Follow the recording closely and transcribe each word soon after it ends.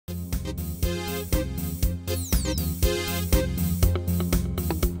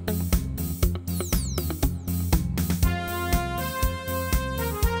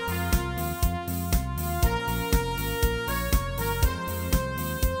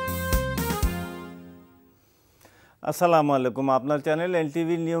আসসালামু আলাইকুম। আপনার চ্যানেল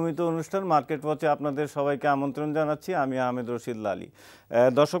এলটিভির নিয়মিত অনুষ্ঠান মার্কেট ওয়াচে আপনাদের সবাইকে আমন্ত্রণ জানাচ্ছি। আমি আহমেদ রশিদ লালি।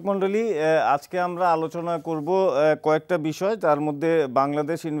 দর্শক মণ্ডলী, আজকে আমরা আলোচনা করব কয়েকটা বিষয়, তার মধ্যে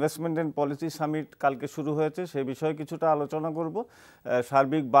Bangladesh investment and policy summit কালকে শুরু হয়েছে, সে বিষয়ে কিছুটা আলোচনা করব।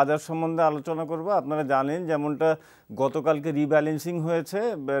 সার্বিক বাজার সম্বন্ধে আলোচনা করব। আপনারা জানেন যেমনটা গতকালকে রিব্যালেন্সিং হয়েছে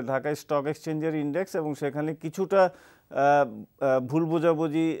ঢাকা স্টক এক্সচেঞ্জের ইন্ডেক্স, এবং সেখানে কিছুটা ভুল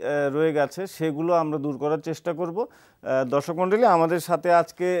বোঝাবুঝি রয়ে গেছে, সেগুলো আমরা দূর করার চেষ্টা করব। দর্শক মণ্ডলী, আমাদের সাথে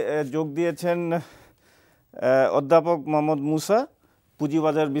আজকে যোগ দিয়েছেন অধ্যাপক মোহাম্মদ মুসা,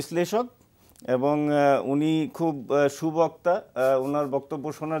 পুঁজিবাজার বিশ্লেষক, এবং উনি খুব সুবক্তা। ওনার বক্তব্য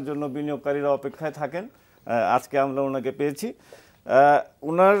শোনার জন্য বিনিয়োগকারীরা অপেক্ষায় থাকেন। আজকে আমরা ওনাকে পেয়েছি।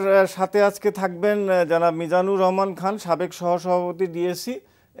 ওনার সাথে আজকে থাকবেন জনাব মিজানুর রহমান খান, সাবেক সহসভাপতি ডিএসসি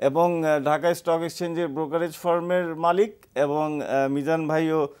এবং ঢাকা স্টক এক্সচেঞ্জের ব্রোকারেজ ফার্মের মালিক, এবং মিজান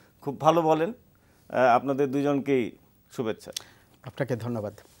ভাইও খুব ভালো বলেন। আপনাদের দুজনকেই শুভেচ্ছা। আপনাকে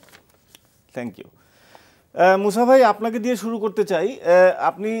ধন্যবাদ। Thank you. মুসা ভাই, আপনাকে দিয়ে শুরু করতে চাই।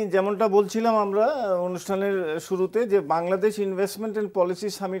 আপনি যেমনটা বলছিলাম আমরা অনুষ্ঠানের শুরুতে, যে Bangladesh investment and policy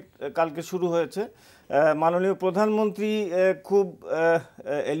summit কালকে শুরু হয়েছে। মাননীয় প্রধানমন্ত্রী খুব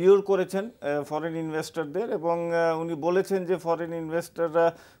এলিওর করেছেন ফরেন ইনভেস্টরদের, এবং উনি বলেছেন যে ফরেন ইনভেস্টররা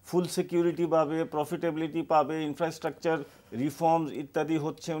ফুল সিকিউরিটি পাবে, প্রফিটেবিলিটি পাবে, ইনফ্রাস্ট্রাকচার রিফর্মস ইত্যাদি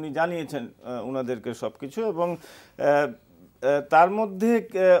হচ্ছে, উনি জানিয়েছেন ওনাদেরকে সব কিছু। এবং তার মধ্যে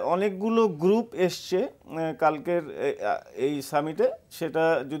অনেকগুলো গ্রুপ এসছে কালকের এই সামিটে। সেটা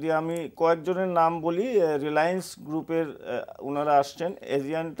যদি আমি কয়েকজনের নাম বলি, রিলায়েন্স গ্রুপের ওনারা আসছেন,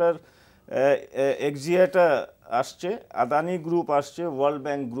 এজিয়ান্টার এক্সিয়াটা আসছে, আদানি গ্রুপ আসছে, ওয়ার্ল্ড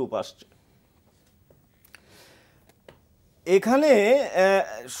ব্যাংক গ্রুপ আসছে। এখানে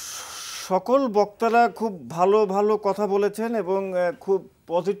সকল বক্তারা খুব ভালো ভালো কথা বলেছেন এবং খুব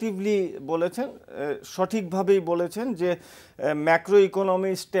পজিটিভলি বলেছেন, সঠিকভাবেই বলেছেন যে ম্যাক্রো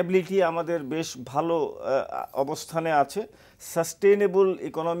ইকোনমি স্টেবিলিটি আমাদের বেশ ভালো অবস্থানে আছে, সাস্টেনেবল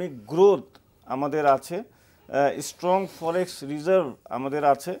ইকোনমিক গ্রোথ আমাদের আছে, স্ট্রং ফরেক্স রিজার্ভ আমাদের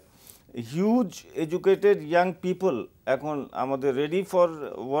আছে, হিউজ এডুকেটেড ইয়াং পিপল এখন আমাদের রেডি ফর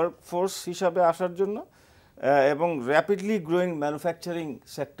ওয়ার্কফোর্স হিসাবে আসার জন্য, এবং র্যাপিডলি গ্রোয়িং ম্যানুফ্যাকচারিং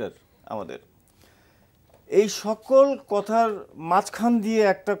সেক্টর আমাদের। এই সকল কথার মাঝখান দিয়ে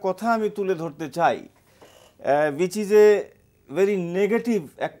একটা কথা আমি তুলে ধরতে চাই, which is a very negative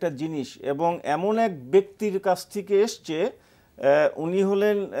একটা জিনিস, এবং এমন এক ব্যক্তির কাছ থেকে এসছে। উনি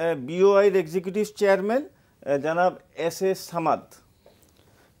হলেন বিওআইর এক্সিকিউটিভ চেয়ারম্যান জনাব এস সামাদ।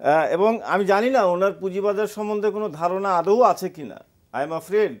 এবং আমি জানি না ওনার পুঁজিবাজার সম্বন্ধে কোনো ধারণা আদৌ আছে কিনা। আই এম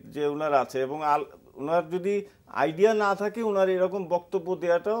আফ্রেড যে ওনার আছে, এবং ওনার যদি আইডিয়া না থাকে ওনার এরকম বক্তব্য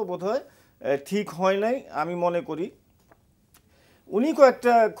দেওয়াটাও বোধহয় ঠিক হয় নাই আমি মনে করি। উনি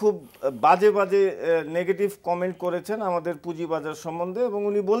কয়েকটা খুব বাজে বাজে নেগেটিভ কমেন্ট করেছেন আমাদের পুঁজিবাজার সম্বন্ধে, এবং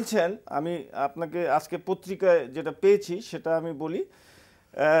উনি বলছেন, আমি আপনাকে আজকে পত্রিকায় যেটা পেয়েছি সেটা আমি বলি।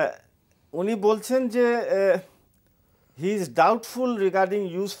 উনি বলছেন যে he is doubtful regarding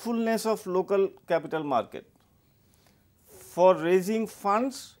usefulness of local capital market for raising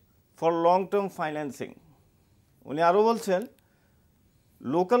funds for long term financing. উনি আরও বলছেন,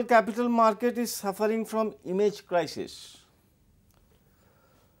 local capital market is suffering from image crisis.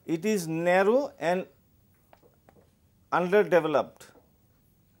 It is narrow and underdeveloped.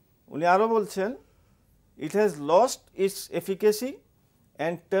 উনি আরও বলছেন, it has lost its efficacy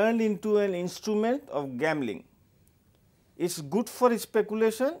and turned into an instrument of gambling. It's good for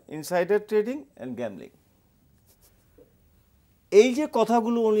speculation, insider trading and gambling. এই যে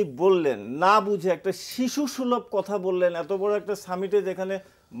কথাগুলো উনি বললেন, না বুঝে একটা শিশু সুলভ কথা বললেন এত বড় একটা সামিটে, যেখানে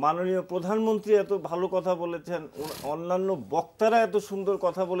মাননীয় প্রধানমন্ত্রী এত ভালো কথা বলেছেন, অন্যান্য বক্তারা এত সুন্দর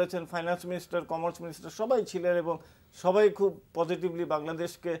কথা বলেছেন, ফাইন্যান্স মিনিস্টার, কমার্স মিনিস্টার সবাই ছিলেন, এবং সবাই খুব পজিটিভলি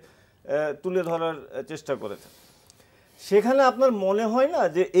বাংলাদেশকে তুলে ধরার চেষ্টা করেছেন। সেখানে আপনার মনে হয় না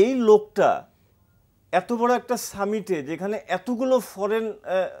যে এই লোকটা এত বড় একটা সামিটে, যেখানে এতগুলো ফরেন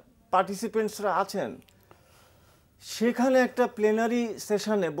পার্টিসিপেন্টসরা আছেন, সেখানে একটা প্লেনারি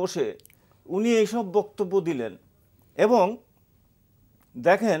সেশনে বসে উনি এইসব বক্তব্য দিলেন। এবং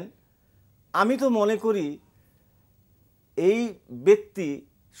দেখেন, আমি তো মনে করি এই ব্যক্তি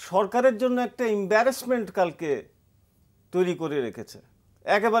সরকারের জন্য একটা এম্বারাসমেন্ট কালকে তৈরি করে রেখেছে,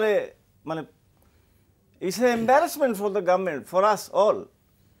 একেবারে মানে it's a embarrassment for the government, for us all.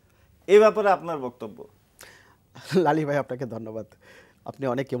 এই ব্যাপারে আপনার বক্তব্য? লালি ভাই, আপনাকে ধন্যবাদ। আপনি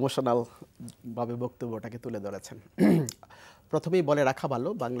অনেক ইমোশনালভাবে বক্তব্যটাকে তুলে ধরেছেন। প্রথমেই বলে রাখা ভালো,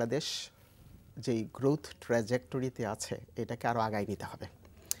 বাংলাদেশ যেই গ্রোথ ট্র্যাজেক্টরিতে আছে এটাকে আরও আগায় নিতে হবে।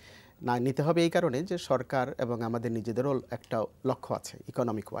 না নিতে হবে এই কারণে যে সরকার এবং আমাদের নিজেদেরও একটা লক্ষ্য আছে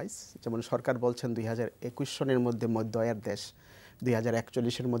ইকোনমিক ওয়াইজ। যেমন সরকার বলছেন 2021 সনের মধ্যে মধ্য আয়ের দেশ,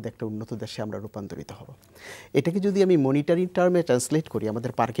 2041-এর মধ্যে একটা উন্নত দেশে আমরা রূপান্তরিত হব। এটাকে যদি আমি মনিটারি টার্মে ট্রান্সলেট করি,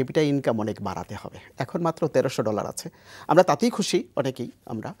 আমাদের পার ক্যাপিটা ইনকাম অনেক বাড়াতে হবে। এখন মাত্র $1300 আছে, আমরা তাতেই খুশি অনেকেই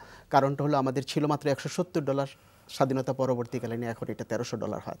আমরা। কারণটা হলো আমাদের ছিল মাত্র $170 স্বাধীনতা পরবর্তীকালীন, এখন এটা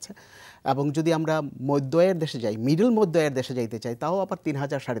 $1300 হয়েছে। এবং যদি আমরা মধ্য আয়ের দেশে যাই, মিডল মধ্য আয়ের দেশে যাইতে চাই, তাও আবার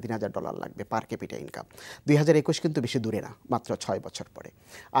 $3000-$3500 লাগবে পার ক্যাপিটা ইনকাম। 2021 কিন্তু বেশি দূরে না, মাত্র 6 বছর পরে।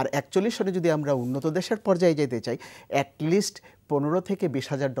 আর 41 সনে যদি আমরা উন্নত দেশের পর্যায়ে যেতে চাই, অ্যাটলিস্ট $15,000 থেকে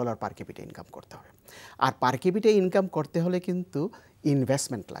 $20,000 পার ক্যাপিটা ইনকাম করতে হবে। আর পার ক্যাপিটা ইনকাম করতে হলে কিন্তু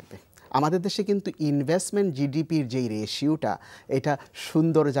ইনভেস্টমেন্ট লাগবে। আমাদের দেশে কিন্তু ইনভেস্টমেন্ট জিডিপির যেই রেশিওটা, এটা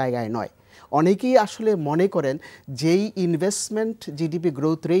সুন্দর জায়গায় নয়। অনেকেই আসলে মনে করেন যেই ইনভেস্টমেন্ট জিডিপি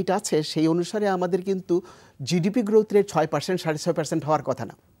গ্রোথ রেট আছে সেই অনুসারে আমাদের কিন্তু জিডিপি গ্রোথ রেট 6%, 6.5% হওয়ার কথা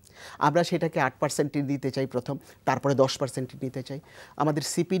না। আমরা সেটাকে 8% দিতে চাই প্রথম, তারপরে 10% নিতে চাই। আমাদের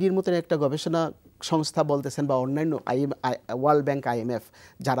সিপিডির মতন একটা গবেষণা সংস্থা বলতেছেন, বা অন্যান্য ওয়ার্ল্ড ব্যাংক, IMF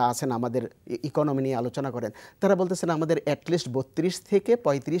যারা আছেন আমাদের ইকোনমি নিয়ে আলোচনা করেন, তারা বলতেছেন আমাদের অ্যাটলিস্ট 32 থেকে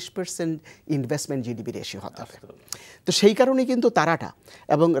 35% ইনভেস্টমেন্ট জিডিপি রেশিও হতে হবে। তো সেই কারণেই কিন্তু তারাটা,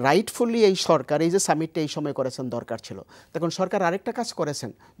 এবং রাইটফুলি এই সরকার এই যে সামিটটা এই সময় করেছেন দরকার ছিল। তখন সরকার আরেকটা কাজ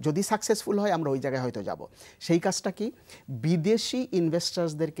করেছেন, যদি সাকসেসফুল হয় আমরা ওই জায়গায় হয়তো যাব। সেই কাজটা কি, বিদেশি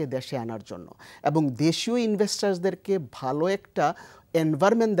ইনভেস্টার্সদেরকে দেশে আনার জন্য এবং দেশীয় ইনভেস্টার্সদেরকে ভালো একটা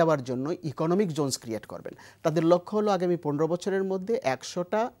এনভায়রনমেন্ট দেওয়ার জন্য ইকোনমিক জোনস ক্রিয়েট করবেন। তাদের লক্ষ্য হলো আগামী 15 বছরের মধ্যে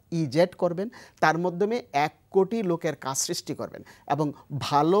 100টা ইজেট করবেন, তার মাধ্যমে 1 কোটি লোকের কাজ সৃষ্টি করবেন এবং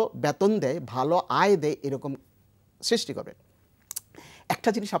ভালো বেতন দেয়, ভালো আয় দেয়, এরকম সৃষ্টি করবেন। একটা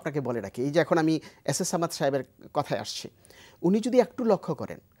জিনিস আপনাকে বলে রাখি, এই যে এখন আমি SS সামাদ সাহেবের কথায় আসছি, উনি যদি একটু লক্ষ্য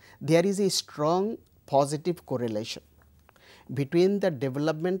করেন, there is a strong positive correlation between the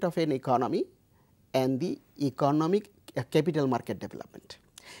development of an economy and the economic capital market development.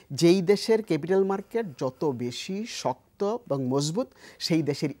 যেই দেশের ক্যাপিটাল মার্কেট যত বেশি শক্ত এবং মজবুত, সেই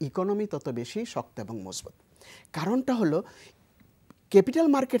দেশের ইকোনমি তত বেশি শক্ত এবং মজবুত। কারণটা হলো ক্যাপিটাল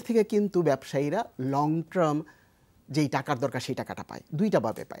মার্কেট থেকে কিন্তু ব্যবসায়ীরা লং টার্ম যেই টাকার দরকার সেই টাকাটা পায়, দুইটা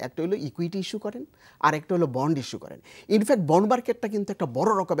ভাবে পায়। একটা হলো ইকুইটি ইস্যু করেন, আর একটা হলো বন্ড ইস্যু করেন। ইনফ্যাক্ট বন্ড মার্কেটটা কিন্তু একটা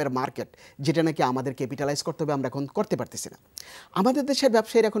বড় রকমের মার্কেট, যেটা নাকি আমাদের ক্যাপিটালাইজ করতে হবে, আমরা এখন করতে পারতেছি না। আমাদের দেশের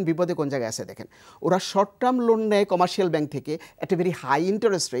ব্যবসায়ীরা এখন বিপদে কোন জায়গায় আছে দেখেন, ওরা শর্ট টার্ম লোন নেয় কমার্শিয়াল ব্যাংক থেকে এট a very high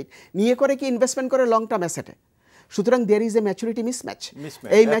interest rate, নিয়ে করে কি ইনভেস্টমেন্ট করে লং টার্ম অ্যাসেটে। সুতরাং there is a maturity mismatch.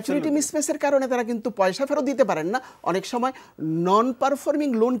 এই ম্যাচুরিটি মিসম্যাচের কারণে তারা কিন্তু পয়সা ফেরত দিতে পারেন না। অনেক সময় নন পারফর্মিং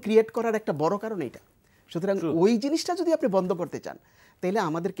লোন ক্রিয়েট করার একটা বড় কারণ এটা। সুতরাং ওই জিনিসটা যদি আপনি বন্ধ করতে চান, তাহলে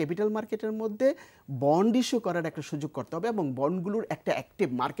আমাদের ক্যাপিটাল মার্কেটের মধ্যে বন্ড ইস্যু করার একটা সুযোগ করতে হবে এবং বন্ডগুলোর একটা অ্যাক্টিভ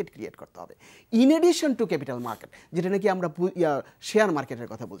মার্কেট ক্রিয়েট করতে হবে, in addition to capital market, যেটা নাকি আমরা শেয়ার মার্কেটের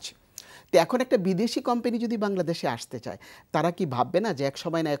কথা বলছি। তো এখন একটা বিদেশি কোম্পানি যদি বাংলাদেশে আসতে চায়, তারা কি ভাববে না যে এক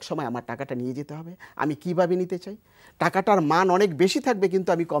সময় না এক সময় আমার টাকাটা নিয়ে যেতে হবে? আমি কীভাবে নিতে চাই? টাকাটার মান অনেক বেশি থাকবে, কিন্তু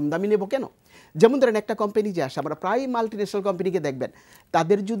আমি কম দামি নেব কেন? যেমন ধরেন একটা কোম্পানি যে আসে, আমরা প্রায় মাল্টিন্যাশনাল কোম্পানিকে দেখবেন,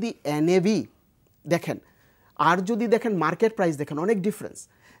 তাদের যদি NAV দেখেন আর যদি দেখেন মার্কেট প্রাইস দেখেন, অনেক ডিফারেন্স।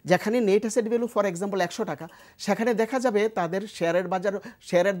 যেখানে net asset value for example 100 টাকা, সেখানে দেখা যাবে তাদের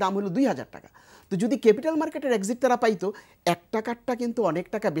শেয়ারের দাম হলো 2000 টাকা। তো যদি ক্যাপিটাল মার্কেটের এক্সিট তারা পাইতো, 1 টাকারটা কিন্তু অনেক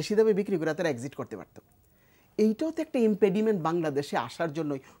টাকা বেশি দামে বিক্রি করে তারা এক্সিট করতে পারত। এইটাও তো একটা ইম্পেডিমেন্ট বাংলাদেশে আসার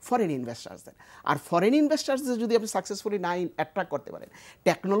জন্যই ফরেন ইনভেস্টার্সদের। আর ফরেন ইনভেস্টার্সদের যদি আপনি সাকসেসফুলি না অ্যাট্রাক্ট করতে পারেন,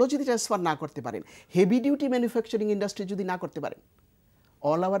 টেকনোলজি ট্রান্সফার না করতে পারেন, হেভি ডিউটি ম্যানুফ্যাকচারিং ইন্ডাস্ট্রি যদি না করতে পারেন,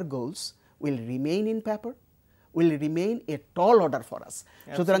 all our goals will remain in paper, will remain a tall order for us.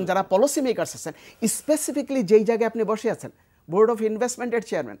 সুতরাং যারা পলিসি মেকারস আছেন, স্পেসিফিকলি যেই জায়গায় আপনি বসে আছেন, বোর্ড অফ ইনভেস্টমেন্টের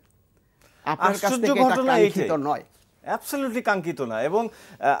চেয়ারম্যান, আপনার কাছ থেকে এটা কাঙ্ক্ষিত নয়, অ্যাবসলিউটলি কাঙ্ক্ষিত না। এবং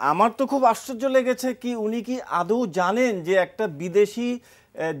আমার তো খুব আশ্চর্য লেগেছে কি উনি কি আদৌ জানেন যে একটা বিদেশি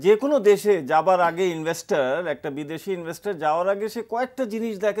যে কোনো দেশে যাবার আগে একটা বিদেশি ইনভেস্টর যাওয়ার আগে সে কয়েকটা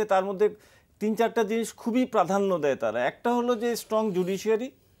জিনিস দেখে, তার মধ্যে 3-4টা জিনিস খুবই প্রাধান্য দেয় তারা। একটা হলো যে স্ট্রং জুডিশিয়ারি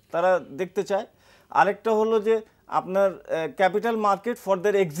তারা দেখতে চায়, আরেকটা হলো যে আপনার capital market for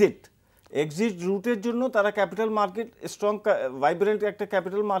there exit রুটের জন্য তারা ক্যাপিটাল মার্কেট স্ট্রং ভাইব্রেন্ট একটা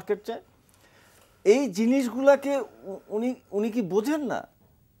ক্যাপিটাল মার্কেট চায়। এই জিনিসগুলাকে উনি কি বোঝেন না?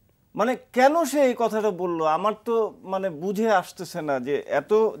 মানে কেন সে এই কথাটা বললো আমার তো মানে বুঝে আসতেছে না যে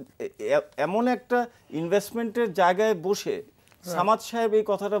এমন একটা ইনভেস্টমেন্টের জায়গায় বসে সামাদ সাহেব এই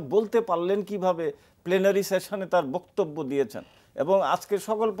কথাটা বলতে পারলেন কিভাবে? প্লেনারি সেশনে তার বক্তব্য দিয়েছেন এবং আজকে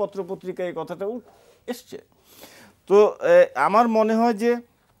সকল পত্রপত্রিকায় এই কথাটা এসছে। তো আমার মনে হয় যে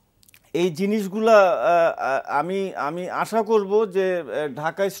এই জিনিসগুলা আমি আশা করব যে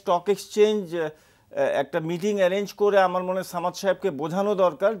ঢাকা স্টক এক্সচেঞ্জ একটা মিটিং অ্যারেঞ্জ করে আমার মনে হয় সামাদ সাহেবকে বোঝানো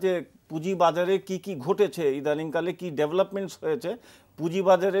দরকার যে পুঁজিবাজারে কি কি ঘটেছে, ইদানিংকালে কি ডেভেলপমেন্টস হয়েছে,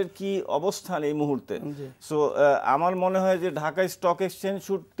 পুঁজিবাজারের কি অবস্থান এই মুহূর্তে। সো আমার মনে হয় যে Dhaka stock exchange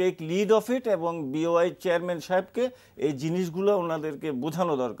should take lead of it, এবং বিওআই চেয়ারম্যান সাহেবকে এই জিনিসগুলো ওনাদেরকে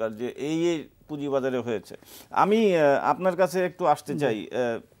বোঝানো দরকার যে এই পুঁজিবাজারে হয়েছে। আমি আপনার কাছে একটু আসতে চাই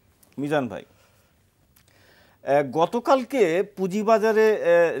মিজান ভাই, গতকালকে পুঁজিবাজারে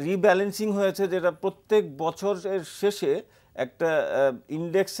রিব্যালেন্সিং হয়েছে, যেটা প্রত্যেক বছরের শেষে একটা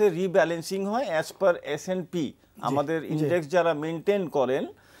ইন্ডেক্সে রিব্যালেন্সিং হয় অ্যাজ পার S&P। আমাদের ইন্ডেক্স যারা মেনটেন করেন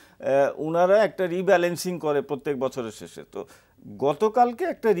ওনারা একটা রিব্যালেন্সিং করে প্রত্যেক বছরের শেষে। তো গতকালকে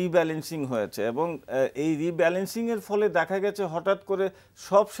একটা রিব্যালেন্সিং হয়েছে, এবং এই রিব্যালেন্সিংয়ের ফলে দেখা গেছে হঠাৎ করে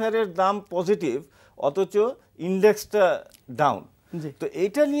সব শেয়ারের দাম পজিটিভ, অথচ ইন্ডেক্সটা ডাউন। তো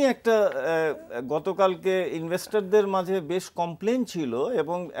এটা নিয়ে একটা গতকালকে ইনভেস্টরদের মাঝে বেশ কমপ্লেন ছিল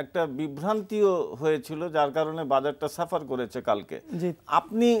এবং একটা বিভ্রান্তিও হয়েছিল, যার কারণে বাজারটা সাফার করেছে কালকে।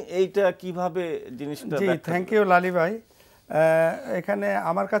 আপনি এইটা কিভাবে জিনিসটা? থ্যাংক ইউ লালি ভাই। এখানে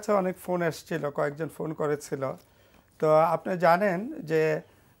আমার কাছে অনেক ফোন এসেছিল, কয়েকজন ফোন করেছিল। তো আপনি জানেন যে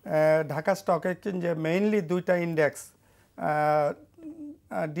ঢাকা স্টক এক্সচেঞ্জে মেইনলি দুইটা ইন্ডেক্স,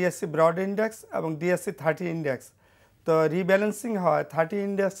 ডিএসসি ব্রড ইন্ডেক্স এবং ডিএসসি 30 ইন্ডেক্স। তো রিব্যালেন্সিং হয় 30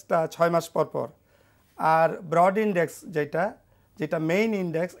 ইন্ডেক্সটা 6 মাস পর পর, আর ব্রড ইন্ডেক্স যেটা মেইন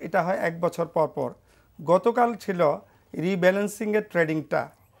ইন্ডেক্স এটা হয় 1 বছর পর পর। গতকাল ছিল রিব্যালেন্সিংয়ের ট্রেডিংটা,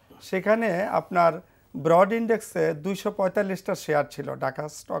 সেখানে আপনার ব্রড ইন্ডেক্সে 245টা শেয়ার ছিল ঢাকা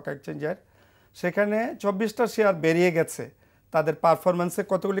স্টক এক্সচেঞ্জের, সেখানে 24টা শেয়ার বেরিয়ে গেছে। তাদের পারফরমেন্সে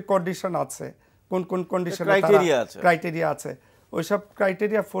কতগুলি কন্ডিশন আছে, কোন কোন কন্ডিশন ক্রাইটেরিয়া আছে, ওইসব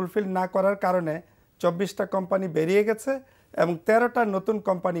ক্রাইটেরিয়া ফুলফিল না করার কারণে 24টা কোম্পানি বেরিয়ে গেছে এবং 13টা নতুন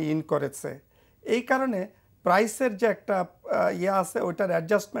কোম্পানি ইন করেছে। এই কারণে প্রাইসের যে একটা আছে ওইটার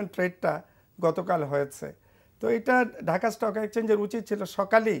অ্যাডজাস্টমেন্ট রেটটা গতকাল হয়েছে। তো এটা ঢাকা স্টক এক্সচেঞ্জের উচিত ছিল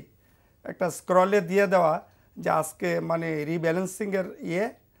সকালেই একটা স্ক্রলে দিয়ে দেওয়া যে আজকে মানে রিব্যালেন্সিংয়ের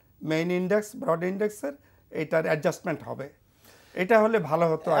মেইন ইন্ডেক্স ব্রড ইন্ডেক্সের এইটার অ্যাডজাস্টমেন্ট হবে। এটা হলে ভালো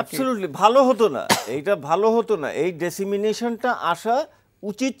হতো। অ্যাবসলিউটলি ভালো হতো না, এইটা ভালো হতো না, এই ডেসিমিনেশনটা আসা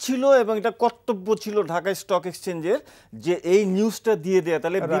উচিত ছিল এবং এটা কর্তব্য ছিল ঢাকা স্টক এক্সচেঞ্জের যে এই নিউজটা দিয়ে দেয়া,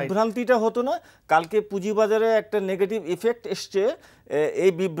 তাহলে বিভ্রান্তিটা হতো না। কালকে পুঁজিবাজারে একটা নেগেটিভ ইফেক্ট এসছে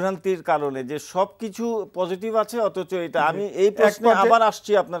এই বিভ্রান্তির কারণে, যে সব কিছু পজিটিভ আছে অথচ এটা। আমি এই প্রশ্নে আবার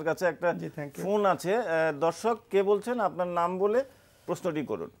আসছি আপনার কাছে, একটা ফোন আছে। দর্শক কে বলছেন, আপনার নাম বলে প্রশ্নটি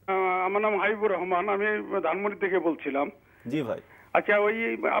করুন। আমার নাম হাবিবুর রহমান, আমি ধানমন্ডি থেকে বলছিলাম। জি ভাই। আচ্ছা, ওই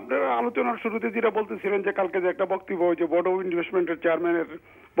আপনারা আলোচনার শুরুতে যেটা বলতেছিলেন যে কালকে যে একটা বক্তব্য হয়েছে বোর্ড অফ ইনভেস্টমেন্টের চেয়ারম্যানের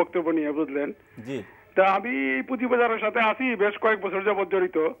বক্তব্য নিয়ে, বুঝলেন? জি। তা আমি এই পুঁজিবাজারের সাথে আছি বেশ কয়েক বছর যাবত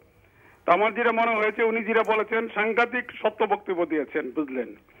জড়িত। তো আমার যেটা মনে হয়েছে উনি যেটা বলেছেন সাংঘাতিক সত্য বক্তব্য দিয়েছেন, বুঝলেন?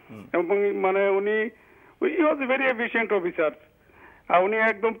 এবং মানে উনি ওয়াজ এ ভেরি এফিশিয়েন্ট অফিসার, উনি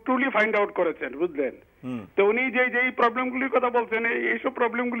একদম ট্রুলি ফাইন্ড আউট করেছেন, বুঝলেন? তো উনি যেই প্রবলেমগুলির কথা বলছেন, এইসব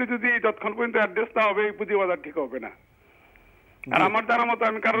প্রবলেমগুলি যদি যতক্ষণ পর্যন্ত অ্যাড্রেস না হবে এই পুঁজিবাজার ঠিক হবে না।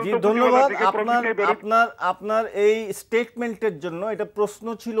 ধন্যবাদ আপনার এই স্টেটমেন্টের জন্য। এটা প্রশ্ন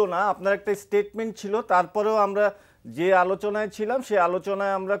ছিল না, আপনার একটা স্টেটমেন্ট ছিল। তারপরেও আমরা যে আলোচনায় ছিলাম সেই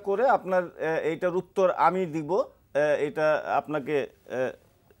আলোচনায় আমরা করে আপনার এইটার উত্তর আমি দিব। এটা আপনাকে,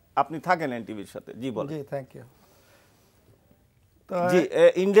 আপনি থাকেন এনটিভির সাথে। জি বলেন। জি, থ্যাংক ইউ। জি,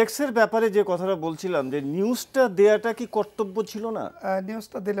 ইন্ডেক্সের ব্যাপারে যে কথাটা বলছিলাম, যে নিউজটা দেয়াটা কি কর্তব্য ছিল না?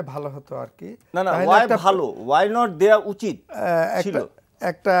 নিউজটা দিলে ভালো হতো আর কি। না, ওয়াই ভালো, ওয়াই নট দেয়া উচিত ছিল?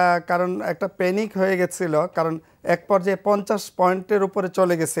 একটা কারণ একটা প্যানিক হয়ে গেছিল, কারণ এক পর্যায়ে 50 পয়েন্টের উপরে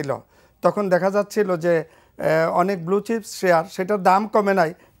চলে গেছিল। তখন দেখা যাচ্ছিল যে অনেক ব্লু চিপ শেয়ার সেটার দাম কমে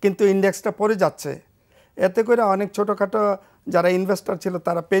নাই, কিন্তু ইন্ডেক্সটা পড়ে যাচ্ছে। এতে করে অনেক ছোটোখাটো যারা ইনভেস্টর ছিল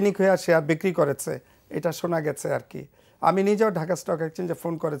তারা প্যানিক হয়ে শেয়ার বিক্রি করেছে, এটা শোনা গেছে আর কি। আমি নিজেও ঢাকা স্টক এক্সচেঞ্জে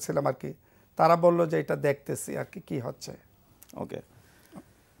ফোন করেছিলাম আর কি, তারা বললো যে এটা দেখতেছি আর কি হচ্ছে। ওকে,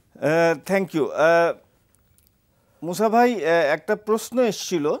 থ্যাংক ইউ। মুসা ভাই, একটা প্রশ্ন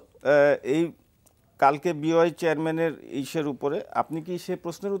এসেছিল এই কালকে বিওআই চেয়ারম্যানের ইসের উপরে, আপনি কি সে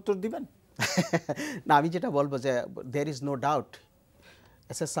প্রশ্নের উত্তর দিবেন? না, আমি যেটা বলবো যে there is no doubt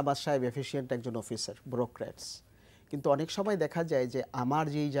SS Samad সাহেব এফিশিয়েন্ট একজন অফিসার, ব্রোকরেটস। কিন্তু অনেক সময় দেখা যায় যে আমার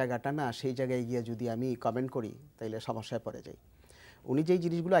যেই জায়গাটা না, সেই জায়গায় গিয়ে যদি আমি কমেন্ট করি তাইলে সমস্যায় পড়ে যাই। উনি যেই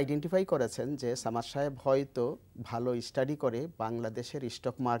জিনিসগুলো আইডেন্টিফাই করেছেন যে সামাদ সাহেব হয়তো ভালো স্টাডি করে বাংলাদেশের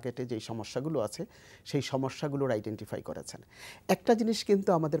স্টক মার্কেটে যেই সমস্যাগুলো আছে সেই সমস্যাগুলোর আইডেন্টিফাই করেছেন। একটা জিনিস কিন্তু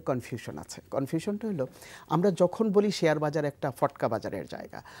আমাদের কনফিউশন আছে। কনফিউশনটা হলো, আমরা যখন বলি শেয়ার বাজার একটা ফটকা বাজারের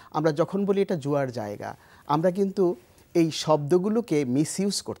জায়গা, আমরা যখন বলি এটা জুয়ার জায়গা, আমরা কিন্তু এই শব্দগুলোকে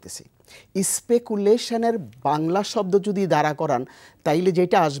মিসইউজ করতেছি। স্পেকুলেশনের বাংলা শব্দ যদি দ্বারা করান তাইলে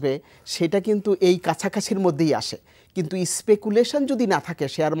যেটা আসবে সেটা কিন্তু এই কাছাকাছির মধ্যেই আসে, কিন্তু স্পেকুলেশন যদি না থাকে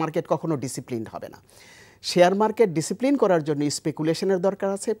শেয়ার মার্কেট কখনো ডিসিপ্লিন হবে না। শেয়ার মার্কেট ডিসিপ্লিন করার জন্য স্পেকুলেশনের দরকার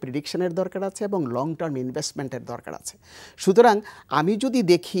আছে, প্রিডিকশনের দরকার আছে এবং লং টার্ম ইনভেস্টমেন্টের দরকার আছে। সুতরাং আমি যদি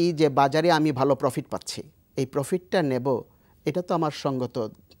দেখি যে বাজারে আমি ভালো প্রফিট পাচ্ছি, এই প্রফিটটা নেব, এটা তো আমার সঙ্গত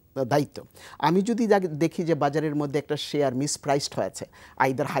দায়িত্ব। আমি যদি দেখি যে বাজারের মধ্যে একটা শেয়ার মিসপ্রাইসড হয়েছে,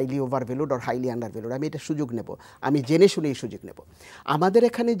 either highly over valued or highly under valued, আমি এটা সুযোগ নেব, আমি জেনে শুনেই সুযোগ নেব। আমাদের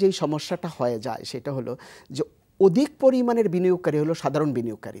এখানে যেই সমস্যাটা হয়ে যায় সেটা হলো যে অধিক পরিমাণের বিনিয়োগকারী হলো সাধারণ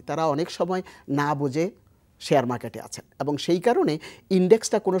বিনিয়োগকারী, তারা অনেক সময় না বুঝে শেয়ার মার্কেটে আছেন এবং সেই কারণে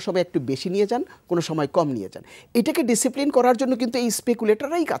ইন্ডেক্সটা কোনো সময় একটু বেশি নিয়ে যান, কোনো সময় কম নিয়ে যান। এটাকে ডিসিপ্লিন করার জন্য কিন্তু এই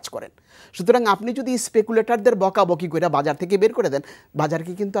স্পেকুলেটররাই কাজ করেন। সুতরাং আপনি যদি স্পেকুলেটরদের বকাবকি করে বাজার থেকে বের করে দেন,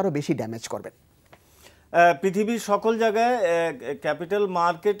 বাজারকে কিন্তু আরও বেশি ড্যামেজ করবেন। পৃথিবীর সকল জায়গায় ক্যাপিটাল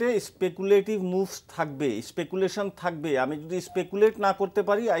মার্কেটে স্পেকুলেটিভ মুভস থাকবে, স্পেকুলেশন থাকবে। আমি যদি স্পেকুলেট না করতে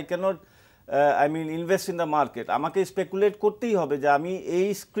পারি, I cannot invest in the market. আমাকে স্পেকুলেট করতেই হবে যে আমি এই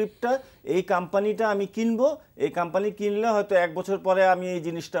স্ক্রিপ্টটা, এই কোম্পানিটা আমি কিনবো, এই কোম্পানি কিনলে হয়তো 1 বছর পরে আমি এই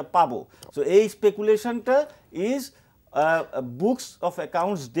জিনিসটা পাবো। সো এই স্পেকুলেশনটা ইজ বুকস অফ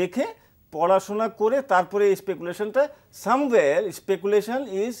অ্যাকাউন্টস দেখে পড়াশোনা করে তারপরে এই স্পেকুলেশনটা, somewhere speculation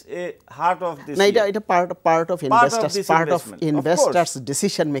is a heart of this. না, এটা part of investors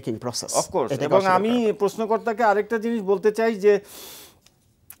decision making process, of course. এবং আমি প্রশ্নকর্তাকে আরেকটা জিনিস বলতে চাই যে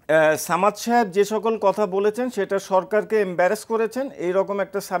সামাদ সাহেব যে সকল কথা বলেছেন সেটা সরকারকে এম্বারেস করেছেন। এইরকম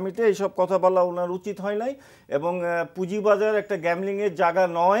একটা সামিটে এইসব কথা বলা ওনার উচিত হয় নাই এবং পুঁজিবাজার একটা গ্যামলিংয়ের জায়গা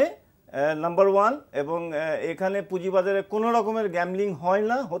নয়, নাম্বার 1। এবং এখানে পুঁজিবাজারে কোনো রকমের গ্যামলিং হয়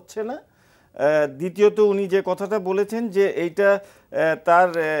না, হচ্ছে না। দ্বিতীয়ত উনি যে কথাটা বলেছেন যে এইটা তার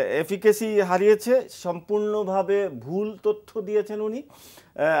এফিকেসি হারিয়েছে, সম্পূর্ণভাবে ভুল তথ্য দিয়েছেন উনি।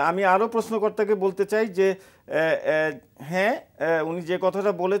 আমি আরও প্রশ্নকর্তাকে বলতে চাই যে হ্যাঁ, উনি যে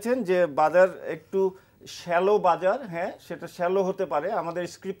কথাটা বলেছেন যে বাজার একটু শ্যালো বাজার, হ্যাঁ সেটা শ্যালো হতে পারে, আমাদের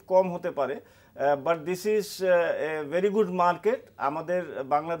স্ক্রিপ্ট কম হতে পারে, but this is a very good market আমাদের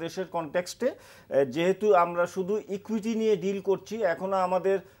বাংলাদেশের কনটেক্সটে। যেহেতু আমরা শুধু ইকুইটি নিয়ে ডিল করছি, এখনও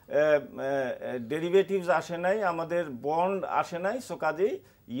আমাদের ডেরিভেটিভস আসে নাই, আমাদের বন্ড আসে নাই। সো কাজেই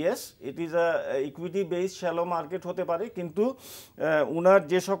yes, it is a equity based shallow market হতে পারে। কিন্তু উনার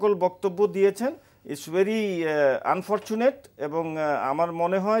যে সকল বক্তব্য দিয়েছেন ইটস ভেরি আনফর্চুনেট এবং আমার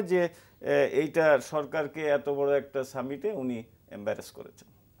মনে হয় যে এইটা সরকারকে এত বড় একটা সামিটে উনি এম্বারেস করেছেন।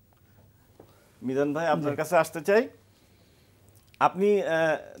 মিজান ভাই, আপনার কাছে আসতে চাই। আপনি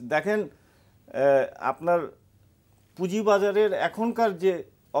দেখেন আপনার পুঁজিবাজারের এখনকার যে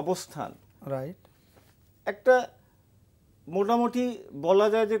অবস্থান, রাইট, একটা মোটামুটি বলা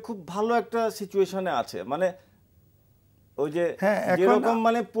যায় যে খুব ভালো একটা সিচুয়েশনে আছে। মানে ওই যে যেরকম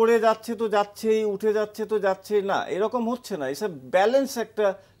মানে পড়ে যাচ্ছে তো যাচ্ছেই, উঠে যাচ্ছে তো যাচ্ছে না, এরকম হচ্ছে না। এসব ব্যালেন্স একটা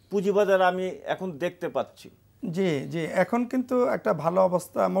পুঁজিবাজার আমি এখন দেখতে পাচ্ছি। জি জি, এখন কিন্তু একটা ভালো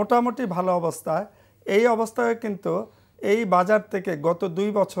অবস্থা, মোটামুটি ভালো অবস্থা। এই অবস্থায় কিন্তু এই বাজার থেকে গত 2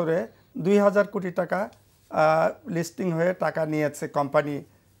 বছরে 2000 কোটি টাকা লিস্টিং হয়ে টাকা নিয়েছে, কোম্পানি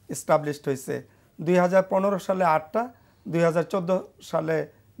এস্টাবলিশড হয়েছে। 2015 সালে 8টা, 2014 সালে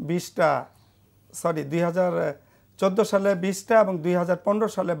 20টা, সরি 2014 সালে 20টা এবং 2015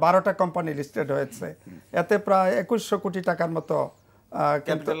 সালে 12টা কোম্পানি লিস্টেড হয়েছে। এতে প্রায় 2100 কোটি টাকার মতো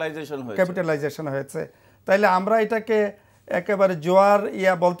ক্যাপিটালাইজেশন হয়েছে। তাইলে আমরা এটাকে একেবারে জোয়ার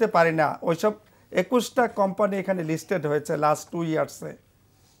বলতে পারি না। ওইসব 21টা কোম্পানি এখানে লিস্টেড হয়েছে লাস্ট 2 ইয়ার্সে।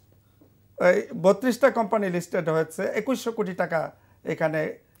 32টা কোম্পানি লিস্টেড হয়েছে, 2100 কোটি টাকা এখানে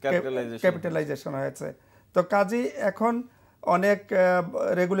ক্যাপিটালাইজেশন হয়েছে। তো কাজেই এখন অনেক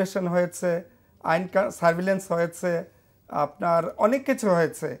রেগুলেশন হয়েছে, আইন সার্ভিলেন্স হয়েছে, আপনার অনেক কিছু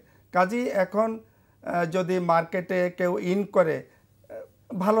হয়েছে। কাজেই এখন যদি মার্কেটে কেউ ইন করে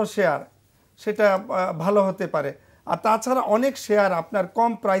ভালো শেয়ার, সেটা ভালো হতে পারে। আর তাছাড়া অনেক শেয়ার আপনার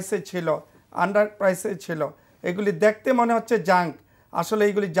কম প্রাইসে ছিল, আন্ডার প্রাইসে ছিল, এগুলি দেখতে মনে হচ্ছে জাঙ্ক, আসলে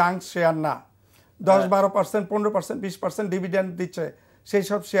এইগুলি জাঙ্ক শেয়ার না। 10-12%, 15%, 20% ডিভিডেন্ড দিচ্ছে, সেই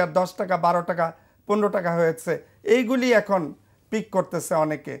সব শেয়ার 10 টাকা, 12 টাকা, 15 টাকা হয়েছে। এইগুলি এখন পিক করতেছে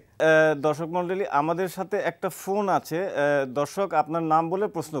অনেকে। দর্শক মণ্ডলী, আমাদের সাথে একটা ফোন আছে। দর্শক, আপনার নাম বলে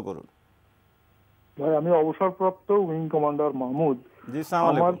প্রশ্ন করুন। ভাই, আমি অবসরপ্রাপ্ত উইং কমান্ডার মাহমুদ। জি, সালাম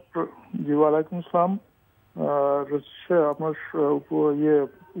আলাইকুম। জি, ওয়ালাইকুম আসসালাম। আপনার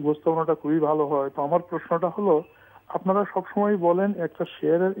উপস্থাপনাটা খুবই ভালো হয়। তো আমার প্রশ্নটা হলো, আপনারা সবসময় বলেন একটা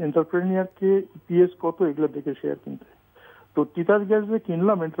শেয়ারের এন্টারপ্রেনিয়ারকে ইপিএস কত এগুলো দেখে শেয়ার কিনতে। তো তিতাস গ্যাস যে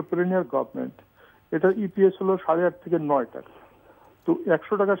কিনলাম এন্টারপ্রেনিয়ার গভর্নমেন্ট, এটার ইপিএস হলো 8.5 থেকে 9 টাকা। তো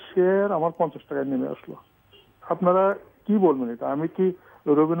 100 টাকার শেয়ার আমার 50 টাকায় নেমে আসলো। আপনারা কি বলবেন এটা? আমি কি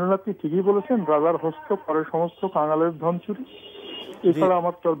রবীন্দ্রনাথ কি ঠিকই বলেছেন, রাজার হস্ত পরে সমস্ত কাঙালের ধন চুরি? এছাড়া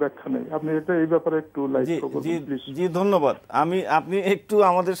আমার তো ব্যাখ্যা নেই। আপনি এটা এই ব্যাপারে একটু লাইক করবেন প্লিজ। জি ধন্যবাদ। আপনি একটু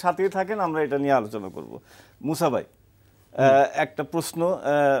আমাদের সাথেই থাকেন, আমরা এটা নিয়ে আলোচনা করব। মুসা ভাই, একটা প্রশ্ন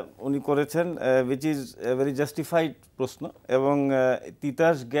উনি করেছেন, উইচ ইজ ভেরি জাস্টিফাইড প্রশ্ন, এবং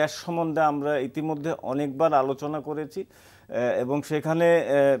তিতাস গ্যাস সম্বন্ধে আমরা ইতিমধ্যে অনেকবার আলোচনা করেছি, এবং সেখানে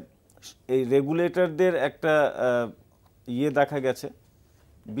এই রেগুলেটরদের একটা দেখা গেছে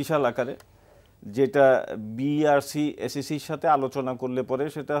বিশাল আকারে, যেটা বিআরসি এসএসসির সাথে আলোচনা করলে পরে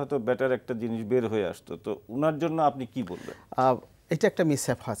সেটা হয়তো বেটার একটা জিনিস বের হয়ে আসতো। তো ওনার জন্য আপনি কি বলবেন? এটা একটা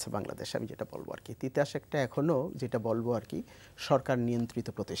মিসহ্যাপ আছে বাংলাদেশে, আমি যেটা বলবো আর কি। তিতাস একটা এখনও যেটা বলবো আর কি সরকার নিয়ন্ত্রিত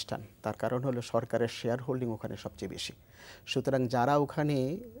প্রতিষ্ঠান। তার কারণ হলো সরকারের শেয়ার হোল্ডিং ওখানে সবচেয়ে বেশি। সুতরাং যারা ওখানে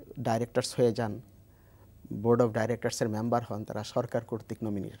ডাইরেক্টরস হয়ে যান, বোর্ড অফ ডাইরেক্টরসের মেম্বার হন, তারা সরকার কর্তৃক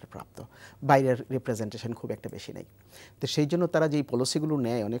নমিনেটেড প্রাপ্ত, বাইরের রিপ্রেজেন্টেশন খুব একটা বেশি নেই। তো সেই জন্য তারা যেই পলিসিগুলো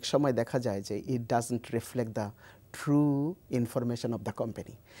নেয় অনেক সময় দেখা যায় যে it doesn't reflect the true information of the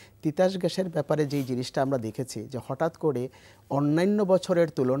company. Titas গ্যাসের ব্যাপারে যেই জিনিসটা আমরা দেখেছি যে হঠাৎ করে অন্যান্য বছরের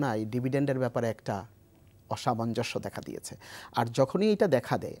তুলনায় ডিভিডেন্ডের ব্যাপারে একটা অসামঞ্জস্য দেখা দিয়েছে। আর যখনই এটা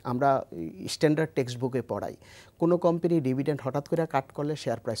দেখা দেয়, আমরা স্ট্যান্ডার্ড টেক্সট বুকে পড়াই, কোনো কোম্পানি ডিভিডেন্ড হঠাৎ করে কাট করলে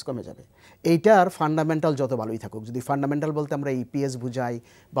শেয়ার প্রাইস কমে যাবে। এইটার ফান্ডামেন্টাল যত ভালোই থাকুক, যদি ফান্ডামেন্টাল বলতে আমরা ইপিএস বুঝাই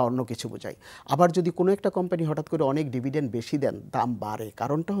বা অন্য কিছু বুঝাই, আবার যদি কোনো একটা কোম্পানি হঠাৎ করে অনেক ডিভিডেন্ড বেশি দেন, দাম বাড়ে।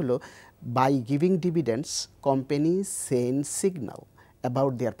 কারণটা হলো by giving ডিভিডেন্ডস company send signal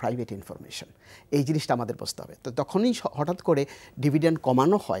about their private information. এই জিনিসটা আমাদের বুঝতে হবে। তো তখনই হঠাৎ করে ডিভিডেন্ড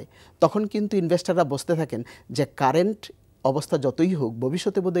কমানো হয়, তখন কিন্তু ইনভেস্টাররা বুঝতে থাকেন যে কারেন্ট অবস্থা যতই হোক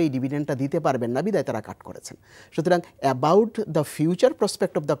ভবিষ্যতে বোধহয় এই ডিভিডেন্ডটা দিতে পারবেন না, বিদায় তারা কাট করেছেন। সুতরাং about the future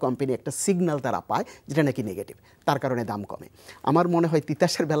prospect of the company একটা সিগন্যাল তারা পায় যেটা নাকি নেগেটিভ, তার কারণে দাম কমে। আমার মনে হয়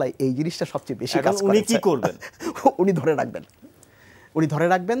তিতাসের বেলায় এই জিনিসটা সবচেয়ে বেশি কাজ করে। উনি কি করবেন? উনি ধরে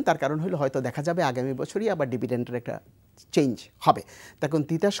রাখবেন। তার কারণ হলো হয়তো দেখা যাবে আগামী বছরই আবার ডিভিডেন্ডের একটা চেঞ্জ হবে। তখন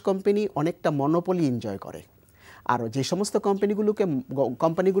তিতাস কোম্পানি অনেকটা মনোপলি এনজয় করে, আর যে সমস্ত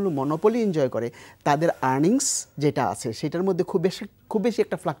কোম্পানিগুলো মনোপলি এনজয় করে তাদের আর্নিংস যেটা আছে সেটার মধ্যে খুব বেশি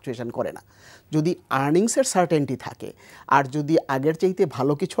একটা ফ্লাকচুয়েশন করে না। যদি আর্নিংসের সার্টেনটি থাকে আর যদি আগের চাইতে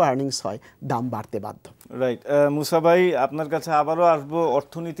ভালো কিছু আর্নিংস হয়, দাম বাড়তে বাধ্য। রাইট। মুসা ভাই, আপনার কাছে আবারও আসবো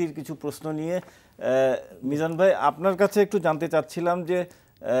অর্থনীতির কিছু প্রশ্ন নিয়ে। মিজান ভাই, আপনার কাছে একটু জানতে চাচ্ছিলাম যে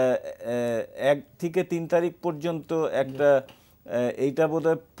 1 থেকে 3 তারিখ পর্যন্ত একটা এইটা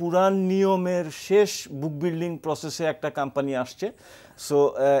বোধহয় পুরান নিয়মের শেষ বুক বিল্ডিং প্রসেসে একটা কোম্পানি আসছে। সো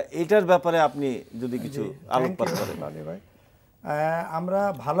এইটার ব্যাপারে আপনি যদি কিছু আলোকপাত করেন। আমরা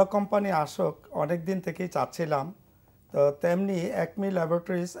ভালো কোম্পানি আসুক অনেক দিন থেকেই চাচ্ছিলাম। তো তেমনি একমি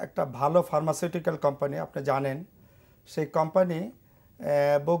ল্যাবরেটরিজ একটা ভালো ফার্মাসিউটিক্যাল কোম্পানি, আপনি জানেন। সেই কোম্পানি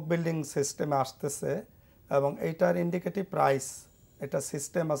বুক বিল্ডিং সিস্টেমে আসতেছে, এবং এইটার ইন্ডিকেটিভ প্রাইস, এটা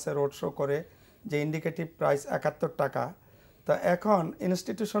সিস্টেম আছে রোড শো করে, যে ইন্ডিকেটিভ প্রাইস 71 টাকা। তো এখন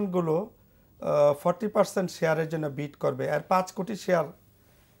ইনস্টিটিউশনগুলো 40% শেয়ারের জন্য বিট করবে, আর 5 কোটি শেয়ার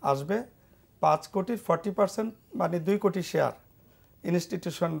আসবে। 5 কোটির 40% মানে 2 কোটি শেয়ার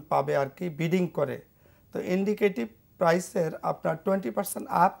ইনস্টিটিউশন পাবে আর কি বিডিং করে। তো ইন্ডিকেটিভ প্রাইসের আপনার 20%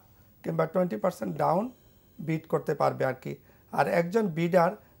 আপ কিংবা 20% ডাউন বিট করতে পারবে আর কি। আর একজন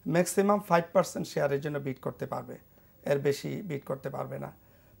বিডার ম্যাক্সিমাম 5% শেয়ারের জন্য বিট করতে পারবে, এর বেশি বিট করতে পারবে না।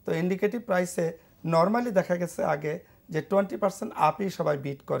 তো ইন্ডিকেটিভ প্রাইসে নর্মালি দেখা গেছে আগে যে 20% আপই সবাই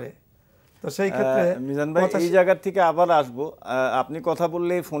বিট করে। তো সেই ক্ষেত্রে মিজান ভাই, এই জায়গা থেকে আবার আসবো, আপনি কথা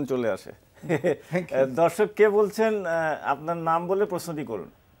বললেই ফোন চলে আসে। দর্শক কে বলছেন, আপনার নাম বলে প্রশ্নটি করুন।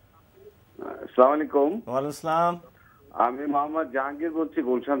 আসসালামু আলাইকুম। ওয়ালাইকুম আসসালাম। আমি মোহাম্মদ জাহাঙ্গীর বলছি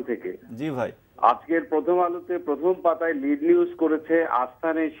গুলশান থেকে। জি ভাই। আজকের প্রথম আলোতে প্রথম পাতায় লিড নিউজ করেছে আস্থা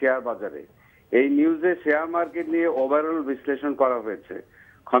নেই শেয়ার বাজারে। এই নিউজে শেয়ার মার্কেট নিয়ে ওভারঅল বিশ্লেষণ করা হয়েছে।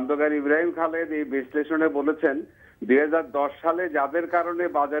 খন্দকার ইব্রাহিম খালেদ এই বিশ্লেষণে বলেছেন 2010 সালে যাদের কারণে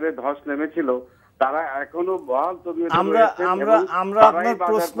বাজারে ধস নেমেছিল তারা এখনো বহাল তবিয়তে রয়েছেন। আমরা আপনার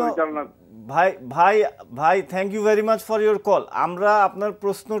প্রশ্ন ভাই thank you very much for your call. আমরা আপনার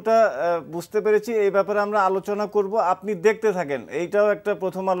প্রশ্নটা বুঝতে পেরেছি, এই ব্যাপারে আমরা আলোচনা করব, আপনি দেখতে থাকেন। এইটাও একটা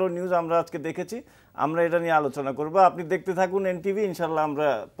প্রথম আলোর নিউজ আমরা আজকে দেখেছি, আমরা এটা নিয়ে আলোচনা করব। আপনি দেখতে থাকুন এনটিভি, ইনশাআল্লাহ আমরা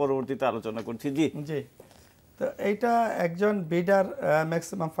পরবর্তীতে আলোচনা করছি। জি জি। তো এইটা একজন বিডার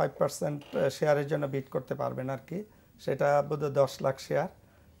ম্যাক্সিমাম 5% শেয়ারের জন্য বিড করতে পারবেন আর কি। সেটা বোধহয় 10 লাখ শেয়ার।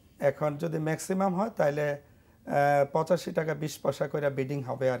 এখন যদি ম্যাক্সিমাম হয় তাহলে 85 টাকা 20 পয়সা করে বিডিং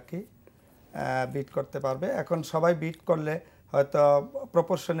হবে আর কি, বিড করতে পারবে। এখন সবাই বিড করলে হয়তো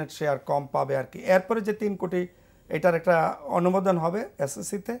প্রপোর্শনেট শেয়ার কম পাবে আর কি। এরপরে যে 3 কোটি, এটার একটা অনুমোদন হবে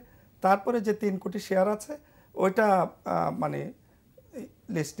এসএসসিতে, তারপরে যে 3 কোটি শেয়ার আছে ওইটা মানে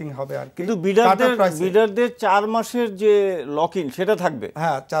লিস্টিং হবে আর কি। কিন্তু Starter price এ। বিডারদের 4 মাসের যে লক ইন সেটা থাকবে।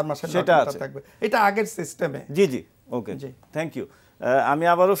 হ্যাঁ 4 মাসের সেটা লক আছে। থাকবে, এটা আগের সিস্টেমে। জি জি, ওকে, জি। Thank you. আমি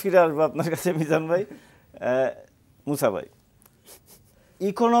আবারও ফিরে আসবো আপনার কাছে মিজান ভাই। মুসা ভাই,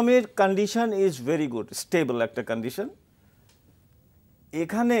 ইকোনমির condition is very good, stable একটা কন্ডিশন।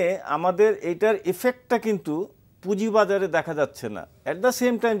 এখানে আমাদের এটার ইফেক্টটা কিন্তু পুঁজিবাজারে দেখা যাচ্ছে না। অ্যাট দ্য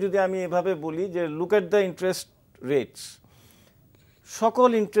সেম টাইম যদি আমি এভাবে বলি যে look at the interest rates, সকল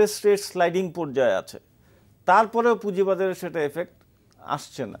ইন্টারেস্ট রেট স্লাইডিং পর্যায়ে আছে, তারপরেও পুঁজিবাজারে সেটা এফেক্ট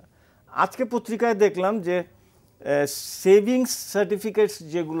আসছে না। আজকে পত্রিকায় দেখলাম যে সেভিংস সার্টিফিকেটস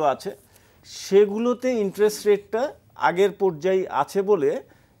যেগুলো আছে সেগুলোতে ইন্টারেস্ট রেটটা আগের পর্যায়ে আছে বলে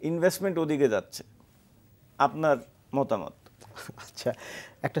ইনভেস্টমেন্ট ওদিকে যাচ্ছে। আপনার মতামত? আচ্ছা,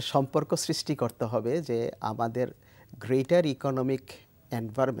 একটা সম্পর্ক সৃষ্টি করতে হবে যে আমাদের গ্রেটার ইকোনমিক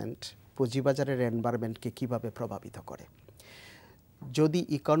এনভায়রনমেন্ট পুঁজিবাজারের এনভায়রনমেন্টকে কিভাবে প্রভাবিত করে। যদি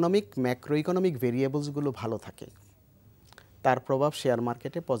ম্যাক্রো ইকোনমিক ভেরিয়েবলসগুলো ভালো থাকে, তার প্রভাব শেয়ার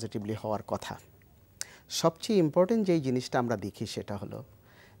মার্কেটে পজিটিভলি হওয়ার কথা। সবচেয়ে ইম্পর্টেন্ট যেই জিনিসটা আমরা দেখি সেটা হলো,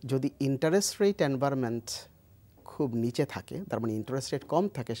 যদি ইন্টারেস্ট রেট এনভায়রনমেন্ট খুব নিচে থাকে, তার মানে ইন্টারেস্ট রেট কম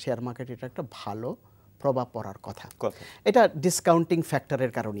থাকে, শেয়ার মার্কেটে এটা একটা ভালো প্রভাব পড়ার কথা। এটা ডিসকাউন্টিং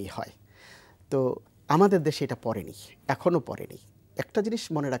ফ্যাক্টরের কারণেই হয়। তো আমাদের দেশে এটা পড়েনি, এখনও পড়েনি। একটা জিনিস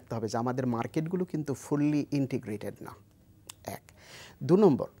মনে রাখতে হবে যে আমাদের মার্কেটগুলো কিন্তু ফুললি ইন্টিগ্রেটেড না, এক। 2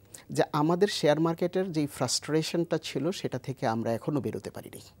 নম্বর, যে আমাদের শেয়ার মার্কেটের যেই ফ্রাস্ট্রেশনটা ছিল সেটা থেকে আমরা এখনও বেরোতে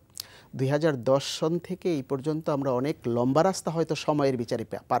পারিনি। 2010 সন থেকে এই পর্যন্ত আমরা অনেক লম্বা রাস্তা হয়তো সময়ের বিচারে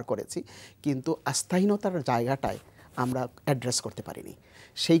পার করেছি, কিন্তু আস্থাহীনতার জায়গাটায় আমরা অ্যাড্রেস করতে পারিনি।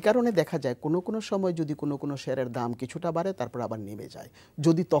 সেই কারণে দেখা যায় কোনো সময় যদি কোনো শেয়ারের দাম কিছুটা বাড়ে তারপর আবার নেমে যায়,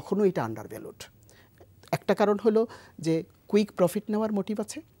 যদি তখনও এটা আন্ডার ভ্যালুড। একটা কারণ হলো যে কুইক প্রফিট নেওয়ার মোটিভ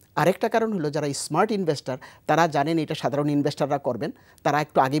আছে। আরেকটা কারণ হলো যারা স্মার্ট ইনভেস্টার তারা জানেন এটা সাধারণ ইনভেস্টাররা করবেন, তারা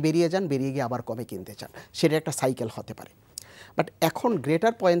একটু আগে বেরিয়ে যান, বেরিয়ে গিয়ে আবার কমে কিনতে চান, সেটা একটা সাইকেল হতে পারে। বাট এখন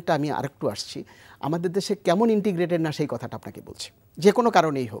গ্রেটার পয়েন্টটা আমি আরেকটু আসছি, আমাদের দেশে কেমন ইন্টিগ্রেটেড না সেই কথাটা আপনাকে বলছি। যে কোনো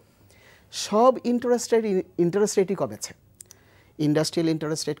কারণেই হোক, সব ইন্টারেস্ট রেটই কমেছে। ইন্ডাস্ট্রিয়াল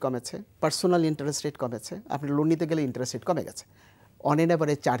ইন্টারেস্ট রেট কমেছে, পার্সোনাল ইন্টারেস্ট রেট কমেছে, আপনি লোন নিতে গেলে ইন্টারেস্ট রেট কমে গেছে অন এন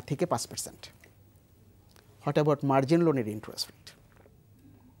অ্যাভারেজ 4 থেকে 5%। হোয়াট অ্যাবাউট মার্জিন লোনের ইন্টারেস্ট রেট?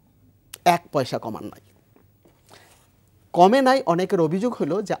 1 পয়সা কমান নাই, কমে নাই। অনেকের অভিযোগ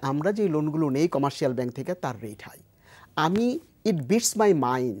হলো যে আমরা যে লোনগুলো নেই কমার্শিয়াল ব্যাংক থেকে তার rate high. It bits my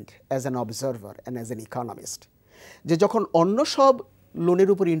mind as an observer and as an economist যে যখন অন্য সব লোনের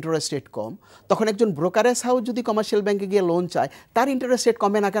উপর ইন্টারেস্ট রেট কম, তখন একজন ব্রোকারেজ হাউস যদি কমার্শিয়াল ব্যাংকে গিয়ে লোন চায় তার ইন্টারেস্ট রেট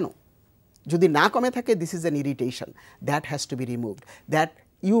কমে না কেন? যদি না কমে থাকে, this is an irritation that has to B removed, that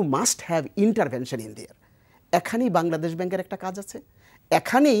you must have intervention in their. এখানেই বাংলাদেশ ব্যাংকের একটা কাজ আছে,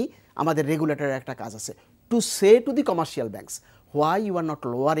 এখানেই আমাদের রেগুলেটরের একটা কাজ আছে, to say to the commercial banks why you are not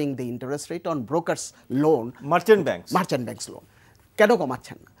lowering the interest rate on brokers loan, merchant banks loan কেন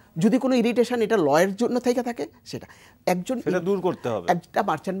কমাচ্ছেন না? যদি কোনো ইরিটেশন এটা লয়ের জন্য থেকে থাকে সেটা দূর করতে হবে। একটা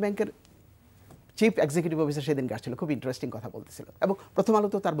মার্চেন্ট ব্যাংকের চিফ এক্সিকিউটিভ অফিসার সেদিন আসছিল, খুব ইন্টারেস্টিং কথা বলতেছিল, এবং প্রথম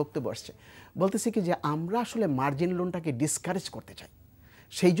আলোতে তার বক্তব্য আসছে, বলতেছে কি যে আমরা আসলে মার্জিন লোনটাকে ডিসকারেজ করতে চাই,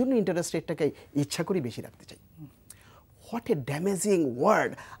 সেই জন্য ইন্টারেস্ট রেটটাকে ইচ্ছা করি বেশি রাখতে চাই। What a damaging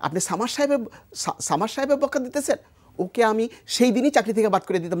word! আপনি সামার সাহেবের বক্কা দিতেছেন, ওকে আমি সেই দিনই চাকরি থেকে বাদ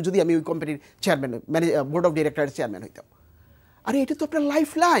করে দিতাম যদি আমি ওই কোম্পানির চেয়ারম্যান, বোর্ড অফ ডিরেক্টরের চেয়ারম্যান হইতাম। আরে এটা তো আপনার life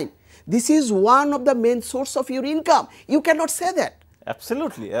line, this is one of the main source of your income, you can not say that.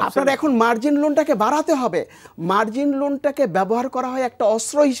 Absolutely. আপনার এখন মার্জিন লোনটাকে বাড়াতে হবে। মার্জিন লোনটাকে ব্যবহার করা হয় একটা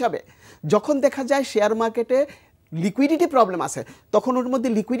অস্ত্র হিসাবে। যখন দেখা যায় শেয়ার মার্কেটে লিকুইডিটি প্রবলেম আছে, তখন ওর মধ্যে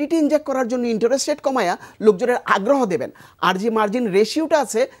লিকুইডিটি ইনজেক্ট করার জন্য ইন্টারেস্ট রেট কমায়া লোকজনের আগ্রহ দেবেন, আর যে মার্জিন রেশিওটা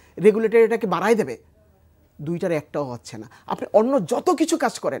আছে রেগুলেটর এটাকে বাড়াই দেবে। দুইটার একটাও হচ্ছে না। আপনি অন্য যত কিছু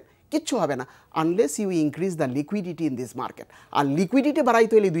কাজ করেন কিচ্ছু হবে না unless you increase the liquidity in this market. R liquidity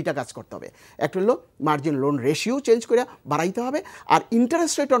বাড়াইতে হলে দুইটা কাজ করতে হবে, একটা হলো মার্জিন লোন রেশিও চেঞ্জ করে বাড়াইতে হবে, আর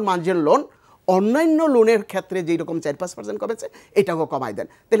interest rate on margin loan অন্যান্য লোনের ক্ষেত্রে যেই রকম 4-5% কমেছে এটাকেও কমাই দেন,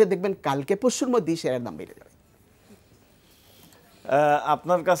 তাহলে দেখবেন কালকে পরশুর মধ্যেই শেয়ারের দাম বেড়ে যাবে।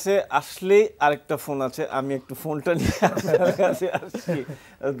 আপনার কাছে আসলেই আরেকটা ফোন আছে, আমি একটু ফোনটা নিয়ে আপনার কাছে আসছি।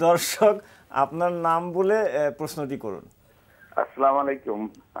 দর্শক, আপনার নাম বলে প্রশ্নটি করুন। আসসালামু আলাইকুম,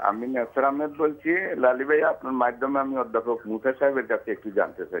 আমি নাসির আহমেদ বলছি। লালি ভাই, আপনার মাধ্যমে আমি অধ্যাপক মুসা সাহেবের কাছে একটু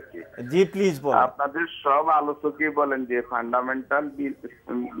জানতে চাচ্ছি। জি প্লিজ বলুন। আপনাদের সব আলোচকই বলেন যে ফান্ডামেন্টাল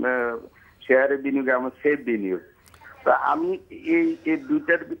শেয়ারে বিনিয়োগ আমার সেফ বিনিয়োগ। তা আমি এই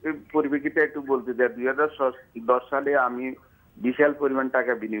দুইটার পরিপ্রেক্ষিতে একটু বলতে চাই, 2010 সালে আমি বিশাল পরিমাণ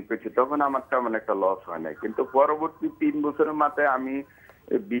টাকা বিনিয়োগ করেছি, তখন আমার তেমন একটা লস হয় নাই, কিন্তু পরবর্তী 3 বছরের মাথায় আমি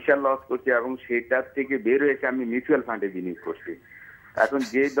বিশাল লস করছি এবং সেটার থেকে বের হয়ে এসে আমি মিউচুয়াল ফান্ডে বিনিয়োগ করছি। এখন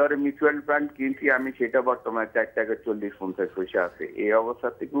যে দরে মিউচুয়াল ফান্ড কিনছি আমি সেটা বর্তমানে 4 টাকা 40-50 পয়সা আছে। এই অবস্থা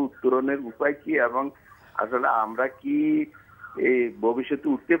থেকে উত্তরণের উপায় কি এবং আসলে আমরা কি এই ভবিষ্যতে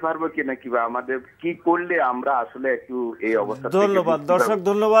উঠতে পারবো কিনা কিংবা আমাদের কি করলে আমরা আসলে একটু এই অবস্থা থেকে ধন্যবাদ দর্শক,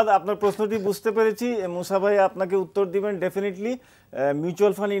 ধন্যবাদ। আপনার প্রশ্নটি বুঝতে পেরেছি। মুসা ভাই আপনাকে উত্তর দিবেন ডেফিনেটলি।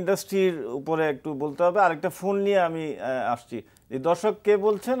 মিউচুয়াল ফান্ড ইন্ডাস্ট্রির উপরে একটু বলতে হবে। আরেকটা ফোন নিয়ে আমি আসছি। দর্শক কে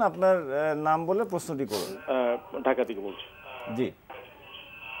বলছেন, আপনার নাম বলে প্রশ্নটি করুন। ঢাকা থেকে বলছি। জি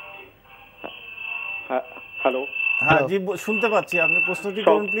হ্যালো। হ্যাঁ জি শুনতে পাচ্ছি, আপনি প্রশ্নটি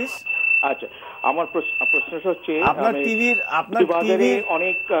করুন প্লিজ। আচ্ছা, আমার প্রশ্নটা হচ্ছে আপনার টিভির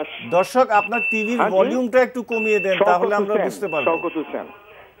অনেক দর্শক আপনার টিভির ভলিউমটা একটু কমিয়ে দেন, তাহলে আমরা বুঝতে পারবো। শওকত হোসেন,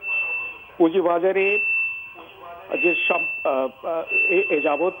 পুঁজিবাজারে যে সব এ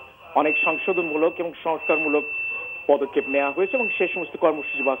যাবৎ অনেক সংশোধনমূলক এবং সংস্কারমূলক পদক্ষেপ নেওয়া হয়েছে এবং সেই সমস্ত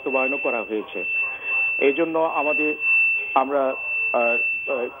কর্মসূচি বাস্তবায়নও করা হয়েছে। এই জন্য আমরা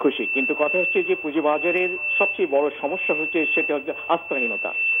খুশি, কিন্তু কথা হচ্ছে যে পুঁজিবাজারের সবচেয়ে বড় সমস্যা হচ্ছে সেটা হচ্ছে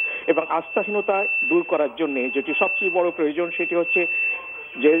আস্থাহীনতা, এবং আস্থাহীনতা দূর করার জন্য যেটি সবচেয়ে বড় প্রয়োজন সেটি হচ্ছে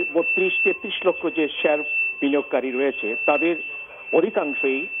যে 32-33 লক্ষ যে শেয়ার বিনিয়োগকারী রয়েছে তাদের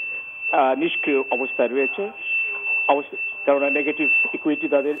অধিকাংশই নিষ্ক্রিয় অবস্থায় রয়েছে, কারণ নেগেটিভ ইকুইটি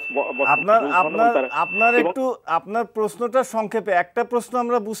তাদের। আপনার প্রশ্নটা সংক্ষেপে, একটা প্রশ্ন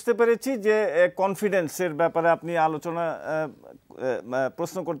আমরা বুঝতে পেরেছি যে কনফিডেন্সের ব্যাপারে আপনি আলোচনা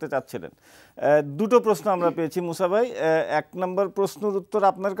প্রশ্ন করতে চাচ্ছিলেন। দুটো প্রশ্ন আমরা পেয়েছি মুসা ভাই। এক নম্বর প্রশ্নের উত্তর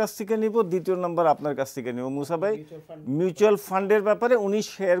আপনার কাছ থেকে নিব, দ্বিতীয় নম্বর আপনার কাছ থেকে নিব। মুসা ভাই, মিউচুয়াল ফান্ডের ব্যাপারে উনি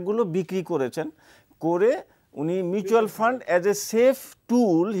শেয়ারগুলো বিক্রি করেছেন, করে উনি mutual fund as a safe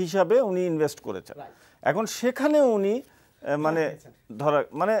টুল হিসাবে উনি ইনভেস্ট করেছেন। এখন সেখানে উনি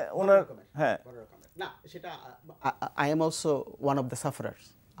ওনার না, সেটা I am also one of the সাফারার্স।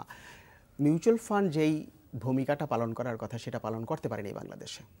 Mutual fund যেই ভূমিকাটা পালন করার কথা সেটা পালন করতে পারেনি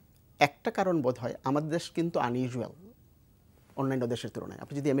বাংলাদেশে। একটা কারণ বোধ হয়, আমাদের দেশ কিন্তু আনইউজুয়াল অন্যান্য দেশের তুলনায়।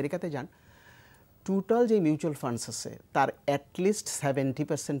 আপনি যদি আমেরিকাতে যান, টোটাল যে মিউচুয়াল ফান্ডস আছে তার অ্যাটলিস্ট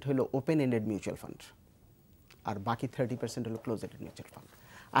 70% হলো ওপেন এন্ডেড মিউচুয়াল ফান্ড, আর বাকি 30% হলো ক্লোজ এন্ডেড মিউচুয়াল ফান্ড।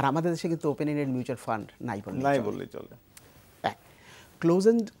 আর আমাদের দেশে কিন্তু ওপেন এন্ডেড মিউচুয়াল ফান্ড নাই বললেই চলে।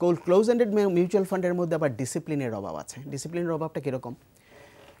 ক্লোজ এন্ডেড মিউচুয়াল ফান্ডের মধ্যে আবার ডিসিপ্লিনের অভাব আছে। ডিসিপ্লিনের অভাবটা কীরকম?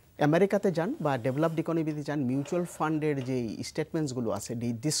 আমেরিকাতে যান বা ডেভেলপড ইকোনমিতে যান, মিউচুয়াল ফান্ডের যে স্টেটমেন্টসগুলো আছে,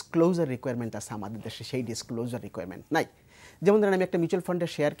 ডিসক্লোজার রিকোয়ারমেন্ট আছে, আমাদের দেশে সেই ডিসক্লোজার রিকোয়ারমেন্ট নাই। যেমন ধরেন আমি একটা মিউচুয়াল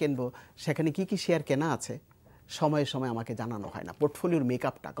ফান্ডের শেয়ার কিনবো, সেখানে কী কী শেয়ার কেনা আছে সময়ে সময়ে আমাকে জানানো হয় না। পোর্টফোলিওর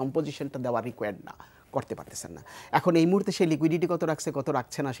মেকআপটা, কম্পোজিশনটা দেওয়া রিকোয়ার্ড না, করতে পারতেছেন না। এখন এই মুহূর্তে সেই লিকুইডিটি কত রাখছে কত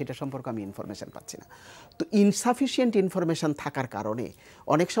রাখছে না সেটা সম্পর্কে আমি ইনফরমেশান পাচ্ছি না। তো ইনসাফিসিয়েন্ট ইনফরমেশান থাকার কারণে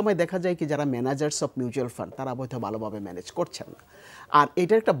অনেক সময় দেখা যায় কি যারা ম্যানেজার্স অফ মিউচুয়াল ফান্ড তারা হয়তো ভালোভাবে ম্যানেজ করছেন না। আর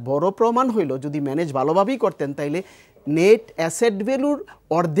এটার একটা বড় প্রমাণ হইল, যদি ম্যানেজ ভালোভাবেই করতেন তাইলে নেট অ্যাসেট ভ্যালুর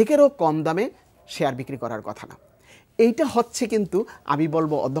অর্ধেকেরও কম দামে শেয়ার বিক্রি করার কথা না। এইটা হচ্ছে কিন্তু আমি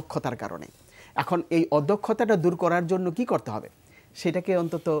বলবো অদক্ষতার কারণে। এখন এই অদক্ষতাটা দূর করার জন্য কি করতে হবে সেটাকে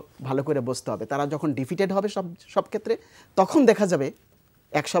অন্তত ভালো করে বুঝতে হবে। তারা যখন ডিফিটেড হবে সব ক্ষেত্রে, তখন দেখা যাবে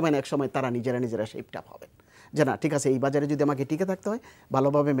এক সময় না এক সময় তারা নিজেরা শেপড আপ হবে যে না ঠিক আছে, এই বাজারে যদি আমাকে টিকে থাকতে হয়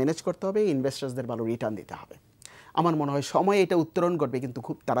ভালোভাবে ম্যানেজ করতে হবে, ইনভেস্টার্সদের ভালো রিটার্ন দিতে হবে। আমার মনে হয় সময় এটা উত্তরণ করবে, কিন্তু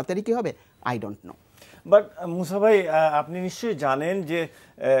খুব তাড়াতাড়ি কী হবে আই ডোন্ট নো। বাট মুসা ভাই, আপনি নিশ্চয়ই জানেন যে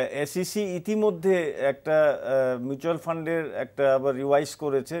এসইসি ইতিমধ্যে একটা মিউচুয়াল ফান্ডের একটা আবার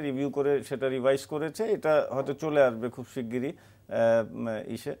রিভিউ করে সেটা রিভাইজ করেছে। এটা হয়তো চলে আসবে খুব শিগগিরই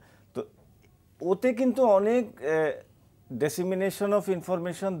তো ওতে কিন্তু অনেক ডেসিমিনেশন অফ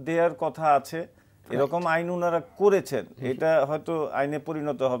ইনফরমেশন দেওয়ার কথা আছে, এরকম আইন ওনারা করেছেন। এটা হয়তো আইনে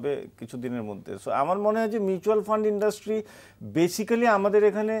পরিণত হবে কিছুদিনের মধ্যে। সো আমার মনে হয় যে মিউচুয়াল ফান্ড ইন্ডাস্ট্রি বেসিক্যালি আমাদের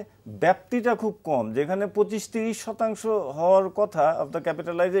এখানে ব্যাপ্তিটা খুব কম, যেখানে 25-30% হওয়ার কথা অফ দ্য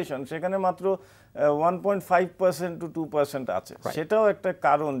ক্যাপিটালাইজেশন, সেখানে মাত্র 1.5% to 2% আছে। সেটাও একটা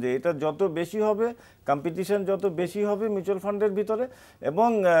কারণ যে এটা যত বেশি হবে, কম্পিটিশন যত বেশি হবে মিউচুয়াল ফান্ডের ভিতরে, এবং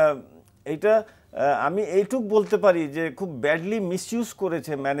এইটা আমি এইটুক বলতে পারি যে খুব ব্যাডলি মিসইউজ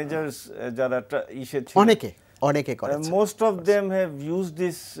করেছে ম্যানেজার্স যারা অনেকে করেছে। Most of them have used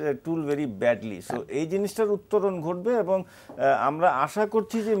this tool very badly. So এই জিনিসটার উত্তরণ ঘটবে এবং আমরা আশা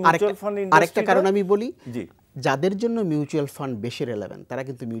করছি যে মিউচুয়াল ফান্ড ইন্ডাস্ট্রি। আরেকটা কারণ আমি বলি, যাদের জন্য মিউচুয়াল ফান্ড বেশি রেলেভেন্ট তারা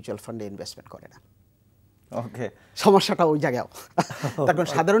কিন্তু মিউচুয়াল ফান্ডে ইনভেস্টমেন্ট করে না। ওকে, সমস্যাটা ওই জায়গায়। তখন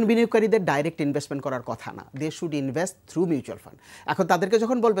সাধারণ বিনিয়োগকারীদের ডাইরেক্ট ইনভেস্টমেন্ট করার কথা না, they should invest through mutual fund. এখন তাদেরকে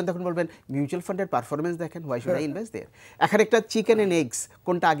যখন বলবেন তখন বলবেন মিউচুয়াল ফান্ডের পারফরমেন্স দেখেন, হোয়াই শুড আই ইনভেস্ট দেয়ার। এখন একটা চিকেন এন্ড এগস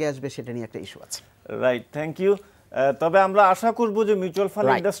কোনটা আগে আসবে সেটা নিয়ে একটা ইস্যু আছে। Right, thank you. তবে আমরা আশা করব যে মিউচুয়াল ফান্ড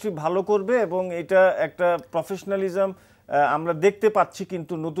ইন্ডাস্ট্রি ভালো করবে এবং এটা একটা প্রফেশনালিজম আমরা দেখতে পাচ্ছি।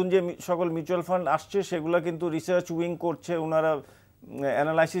 কিন্তু নতুন যে সকল মিউচুয়াল ফান্ড আসছে সেগুলো কিন্তু রিসার্চ উইং করছে, ওনারা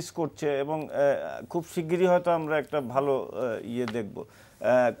অ্যানালাইসিস করছে এবং খুব শিগগিরই হয়তো আমরা একটা ভালো ইয়ে দেখব।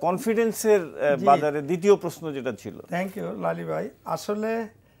 কনফিডেন্সের বাজারে দ্বিতীয় প্রশ্ন যেটা ছিল। থ্যাংক ইউ লালি ভাই। আসলে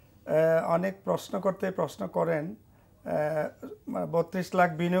অনেক প্রশ্ন করেন। 32 লাখ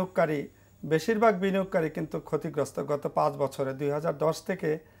বিনিয়োগকারী, বেশিরভাগ বিনিয়োগকারী কিন্তু ক্ষতিগ্রস্ত গত 5 বছরে, 2010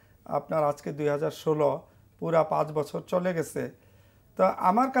 থেকে আপনার আজকে 2016, পুরা 5 বছর চলে গেছে। তো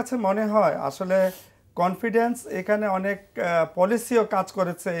আমার কাছে মনে হয় আসলে কনফিডেন্স, এখানে অনেক পলিসিও কাজ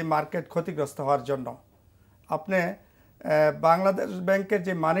করেছে এই মার্কেট ক্ষতিগ্রস্ত হওয়ার জন্য। আপনি বাংলাদেশ ব্যাংকের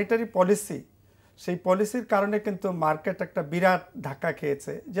যে মনিটারি পলিসি, সেই পলিসির কারণে কিন্তু মার্কেট একটা বিরাট ধাক্কা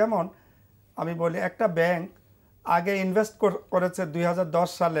খেয়েছে। যেমন আমি বলি, একটা ব্যাংক আগে ইনভেস্ট করেছে 2010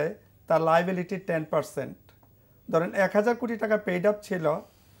 সালে, তার লাইবিলিটি 10%। ধরেন 1000 কোটি টাকা পেইড আপ ছিল,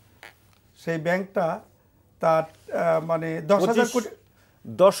 সেই ব্যাংকটা তার মানে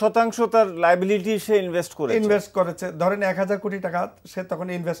 10% তার লাইবিলিটি সে ইনভেস্ট করেছে। ধরেন 1000 কোটি টাকা সে তখন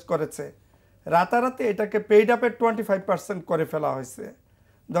ইনভেস্ট করেছে, রাতারাতি এটাকে পেইড আপের 25% করে ফেলা হয়েছে।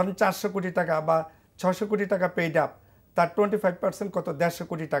 ধরেন 400 কোটি টাকা বা 600 কোটি টাকা পেইড আপ, তার 25% কত? 150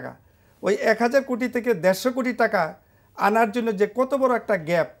 কোটি টাকা। ওই 1000 কোটি থেকে 150 কোটি টাকা আনার জন্য যে কত বড় একটা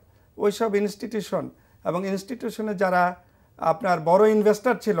গ্যাপ, ওই সব ইনস্টিটিউশন এবং ইনস্টিটিউশনে যারা আপনার বড়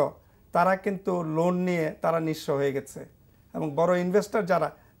ইনভেস্টর ছিল, তারা কিন্তু লোন নিয়ে তারা নিঃস্ব হয়ে গেছে। এবং বড় ইনভেস্টর যারা,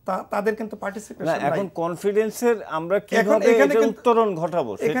 তাদের কিন্তু পার্টিসিপেশন নাই। এখন কনফিডেন্সের আমরা কিভাবে এটা উত্তরণ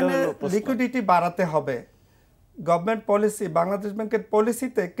ঘটাবো? এখানে লিকুইডিটি বাড়াতে হবে। গভর্নমেন্ট পলিসি, বাংলাদেশ ব্যাংকের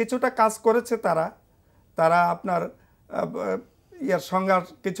পলিসিতে কিছুটা কাজ করেছে তারা আপনার ইয়ার সংজ্ঞা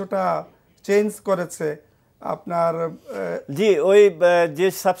কিছুটা চেঞ্জ করেছে। আপনার জি, ওই যে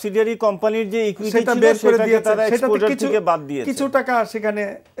সাবসিডিয়ারি কোম্পানির যে ইকুইটি ছিল সেটাকে তারা এক্সপোজার থেকে বাদ দিয়েছে। কিছু টাকা সেখানে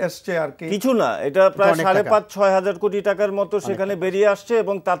আসছে আর কি, কিছু না, এটা প্রায় 5.5-6 হাজার কোটি টাকার মতো সেখানে বেরিয়ে আসছে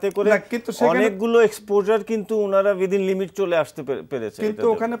এবং তাতে করে অনেকগুলো এক্সপোজার কিন্তু ওনারা উইদিন লিমিট চলে আসতে পেরেছে। কিন্তু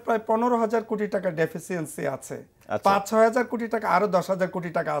ওখানে প্রায় 15,000 কোটি টাকা ডেফিসিয়েন্সি আছে, 5-6 হাজার কোটি টাকা, আরো 10,000 কোটি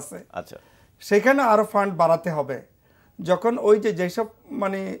টাকা আছে। আচ্ছা, সেখানে আরো ফান্ড বাড়াতে হবে। যখন ওই যেসব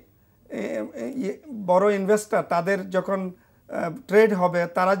মানে বড় ইনভেস্টর, তাদের যখন ট্রেড হবে,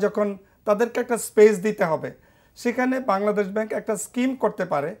 তারা যখন তাদেরকে একটা স্পেস দিতে হবে, সেখানে বাংলাদেশ ব্যাংক একটা স্কিম করতে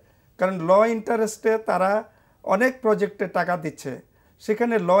পারে। কারণ ল ইন্টারেস্টে তারা অনেক প্রজেক্টে টাকা দিচ্ছে,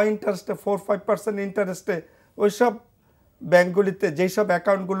 সেখানে ল ইন্টারেস্টে 4-5% ইন্টারেস্টে ওইসব ব্যাংকগুলিতে যেই সব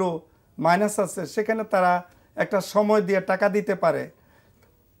অ্যাকাউন্টগুলো মাইনাস আছে, সেখানে তারা একটা সময় দিয়ে টাকা দিতে পারে।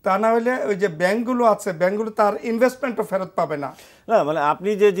 তা না হলে ওই যে ব্যাংকগুলো আছে, ব্যাংকগুলো তার ইনভেস্টমেন্টও ফেরত পাবে না। না, মানে আপনি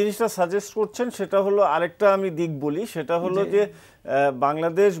যে জিনিসটা সাজেস্ট করছেন সেটা হলো আরেকটা আমি দিক বলি, সেটা হলো যে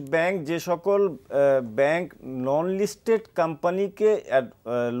বাংলাদেশ ব্যাংক যে সকল ব্যাংক নন লিস্টেড কোম্পানিকে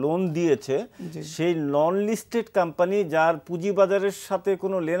লোন দিয়েছে, সেই নন লিস্টেড কোম্পানি যার পুঁজিবাজারের সাথে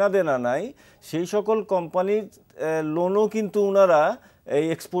কোনো লেনাদেনা নাই, সেই সকল কোম্পানির লোনও কিন্তু ওনারা এই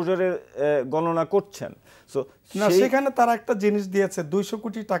এক্সপোজারে গণনা করছেন। না, সেখানে তারা একটা জিনিস দিয়েছে, 200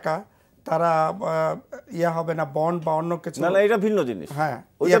 কোটি টাকা তারা ইয়া হবে না, বন্ড বা অন্য কিছু। না, এটা ভিন্ন জিনিস। হ্যাঁ,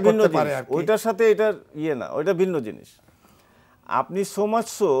 ওইটা ভিন্ন জিনিস, ওইটার সাথে এটার ইয়ে না, ওইটা ভিন্ন জিনিস। আপনি সো মাচ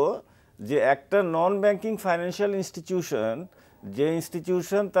সো যে একটা নন ব্যাংকিং ফাইন্যান্সিয়াল ইনস্টিটিউশন, যে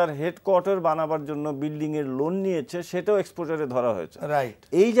ইনস্টিটিউশন তার হেডকোয়ার্টার বানাবার জন্য বিল্ডিং এর লোন নিয়েছে, সেটাও এক্সপোজারে ধরা হয়েছে। রাইট।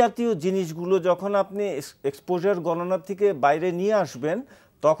 এই জাতীয় জিনিসগুলো যখন আপনি এক্সপোজার গণনা থেকে বাইরে নিয়ে আসবেন,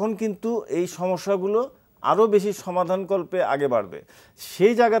 তখন কিন্তু এই সমস্যাগুলো আরও বেশি সমাধানকল্পে আগে বাড়বে।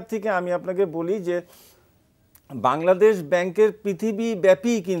 সেই জায়গার থেকে আমি আপনাকে বলি যে বাংলাদেশ ব্যাংকের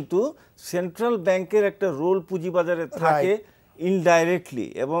পৃথিবীব্যাপী কিন্তু সেন্ট্রাল ব্যাংকের একটা রোল পুঁজিবাজারে থাকে ইনডাইরেক্টলি,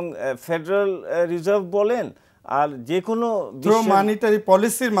 এবং ফেডারেল রিজার্ভ বলেন আর যে কোনো মনিটারি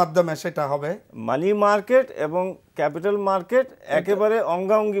পলিসির মাধ্যমে সেটা হবে। মানি মার্কেট এবং ক্যাপিটাল মার্কেট একেবারে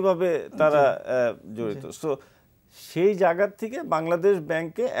অঙ্গাঙ্গিভাবে তারা জড়িত। সো সেই জায়গার থেকে বাংলাদেশ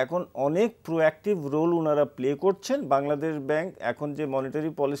ব্যাংকে এখন অনেক প্রোঅ্যাক্টিভ রোল ওনারা প্লে করছেন। বাংলাদেশ ব্যাংক এখন যে মনিটারি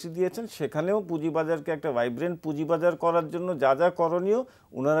পলিসি দিয়েছেন, সেখানেও পুঁজিবাজারকে একটা ভাইব্রেন্ট পুঁজিবাজার করার জন্য যা যা করণীয়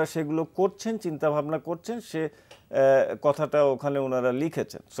ওনারা সেগুলো করছেন, চিন্তাভাবনা করছেন, সে কথাটা ওখানে ওনারা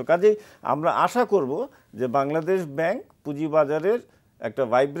লিখেছেন। সো কাজেই আমরা আশা করব যে বাংলাদেশ ব্যাংক পুঁজিবাজারের একটা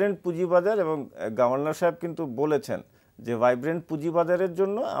ভাইব্রেন্ট পুঁজিবাজার, এবং গভর্নর সাহেব কিন্তু বলেছেন যে ভাইব্রেন্ট পুঁজিবাজারের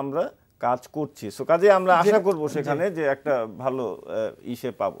জন্য আমরা কাজ করছি। সো কাজে আমরা আশা করব সেখানে যে একটা ভালো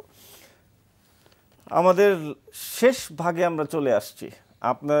ইসে পাবো। আমাদের শেষ ভাগে আমরা চলে আসছি।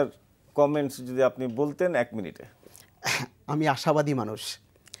 আপনার কমেন্টস যদি আপনি বলতেন 1 মিনিটে। আমি আশাবাদী মানুষ,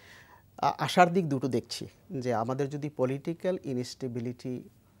 আশার দিক দুটো দেখছি, যে আমাদের যদি পলিটিক্যাল ইনস্টেবিলিটি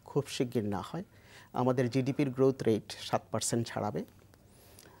খুব শিগগির না হয়, আমাদের জিডিপির গ্রোথ রেট 7% ছাড়াবে,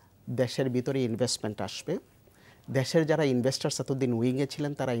 দেশের ভিতরে ইনভেস্টমেন্ট আসবে, দেশের যারা ইনভেস্টার্স এতদিন উইংয়ে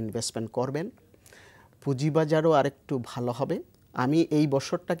ছিলেন তারা ইনভেস্টমেন্ট করবেন, পুঁজিবাজারও আরেকটু ভালো হবে, আমি এই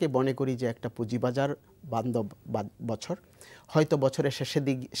বছরটাকে মনে করি যে একটা পুঁজিবাজার বান্ধব বছর। হয়তো বছরের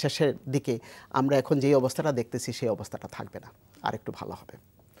শেষের দিকে আমরা এখন যেই অবস্থাটা দেখতেছি সেই অবস্থাটা থাকবে না, আর একটু ভালো হবে।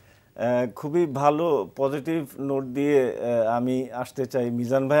 খুবই ভালো পজিটিভ নোট দিয়ে আমি আসতে চাই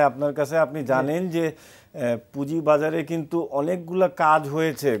মিজান ভাই আপনার কাছে। আপনি জানেন যে পুঁজি বাজারে কিন্তু অনেকগুলা কাজ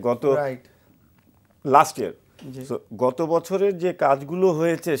হয়েছে গত লাস্ট ইয়ার। গত বছরের যে কাজগুলো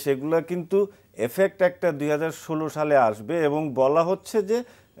হয়েছে সেগুলো কিন্তু এফেক্ট একটা 2016 সালে আসবে এবং বলা হচ্ছে যে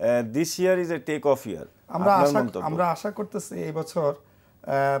this year is a take off ইয়ার। আমরা আশা করতেছি এই বছর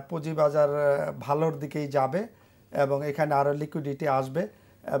পুঁজিবাজার ভালোর দিকেই যাবে এবং এখানে আরো লিকুইডিটি আসবে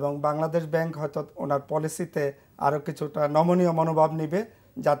এবং বাংলাদেশ ব্যাংক হয়তো ওনার পলিসিতে আরো কিছুটা নমনীয় মনোভাব নিবে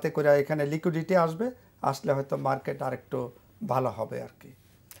যাতে করে এখানে লিকুইডিটি আসবে, আসলে হয়তো মার্কেট আরেকটু ভালো হবে আর কি,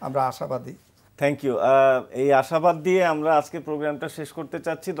 আমরা আশাবাদী। Thank you. এই আশাবাদ দিয়ে আমরা আজকে প্রোগ্রামটা শেষ করতে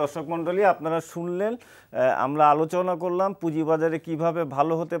চাচ্ছি। দর্শক মণ্ডলী, আপনারা শুনলেন, আমরা আলোচনা করলাম পুঁজিবাজারে কিভাবে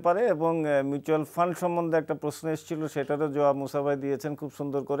ভালো হতে পারে এবং মিউচুয়াল ফান্ড সম্বন্ধে একটা প্রশ্ন এসেছিল, সেটারও জবাব মুসা ভাই দিয়েছেন খুব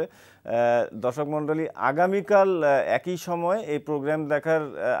সুন্দর করে। দর্শক মণ্ডলী, আগামীকাল একই সময় এই প্রোগ্রাম দেখার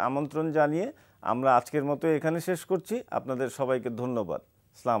আমন্ত্রণ জানিয়ে আমরা আজকের মতো এখানে শেষ করছি। আপনাদের সবাইকে ধন্যবাদ।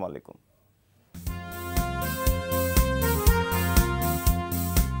 আসসালামু আলাইকুম।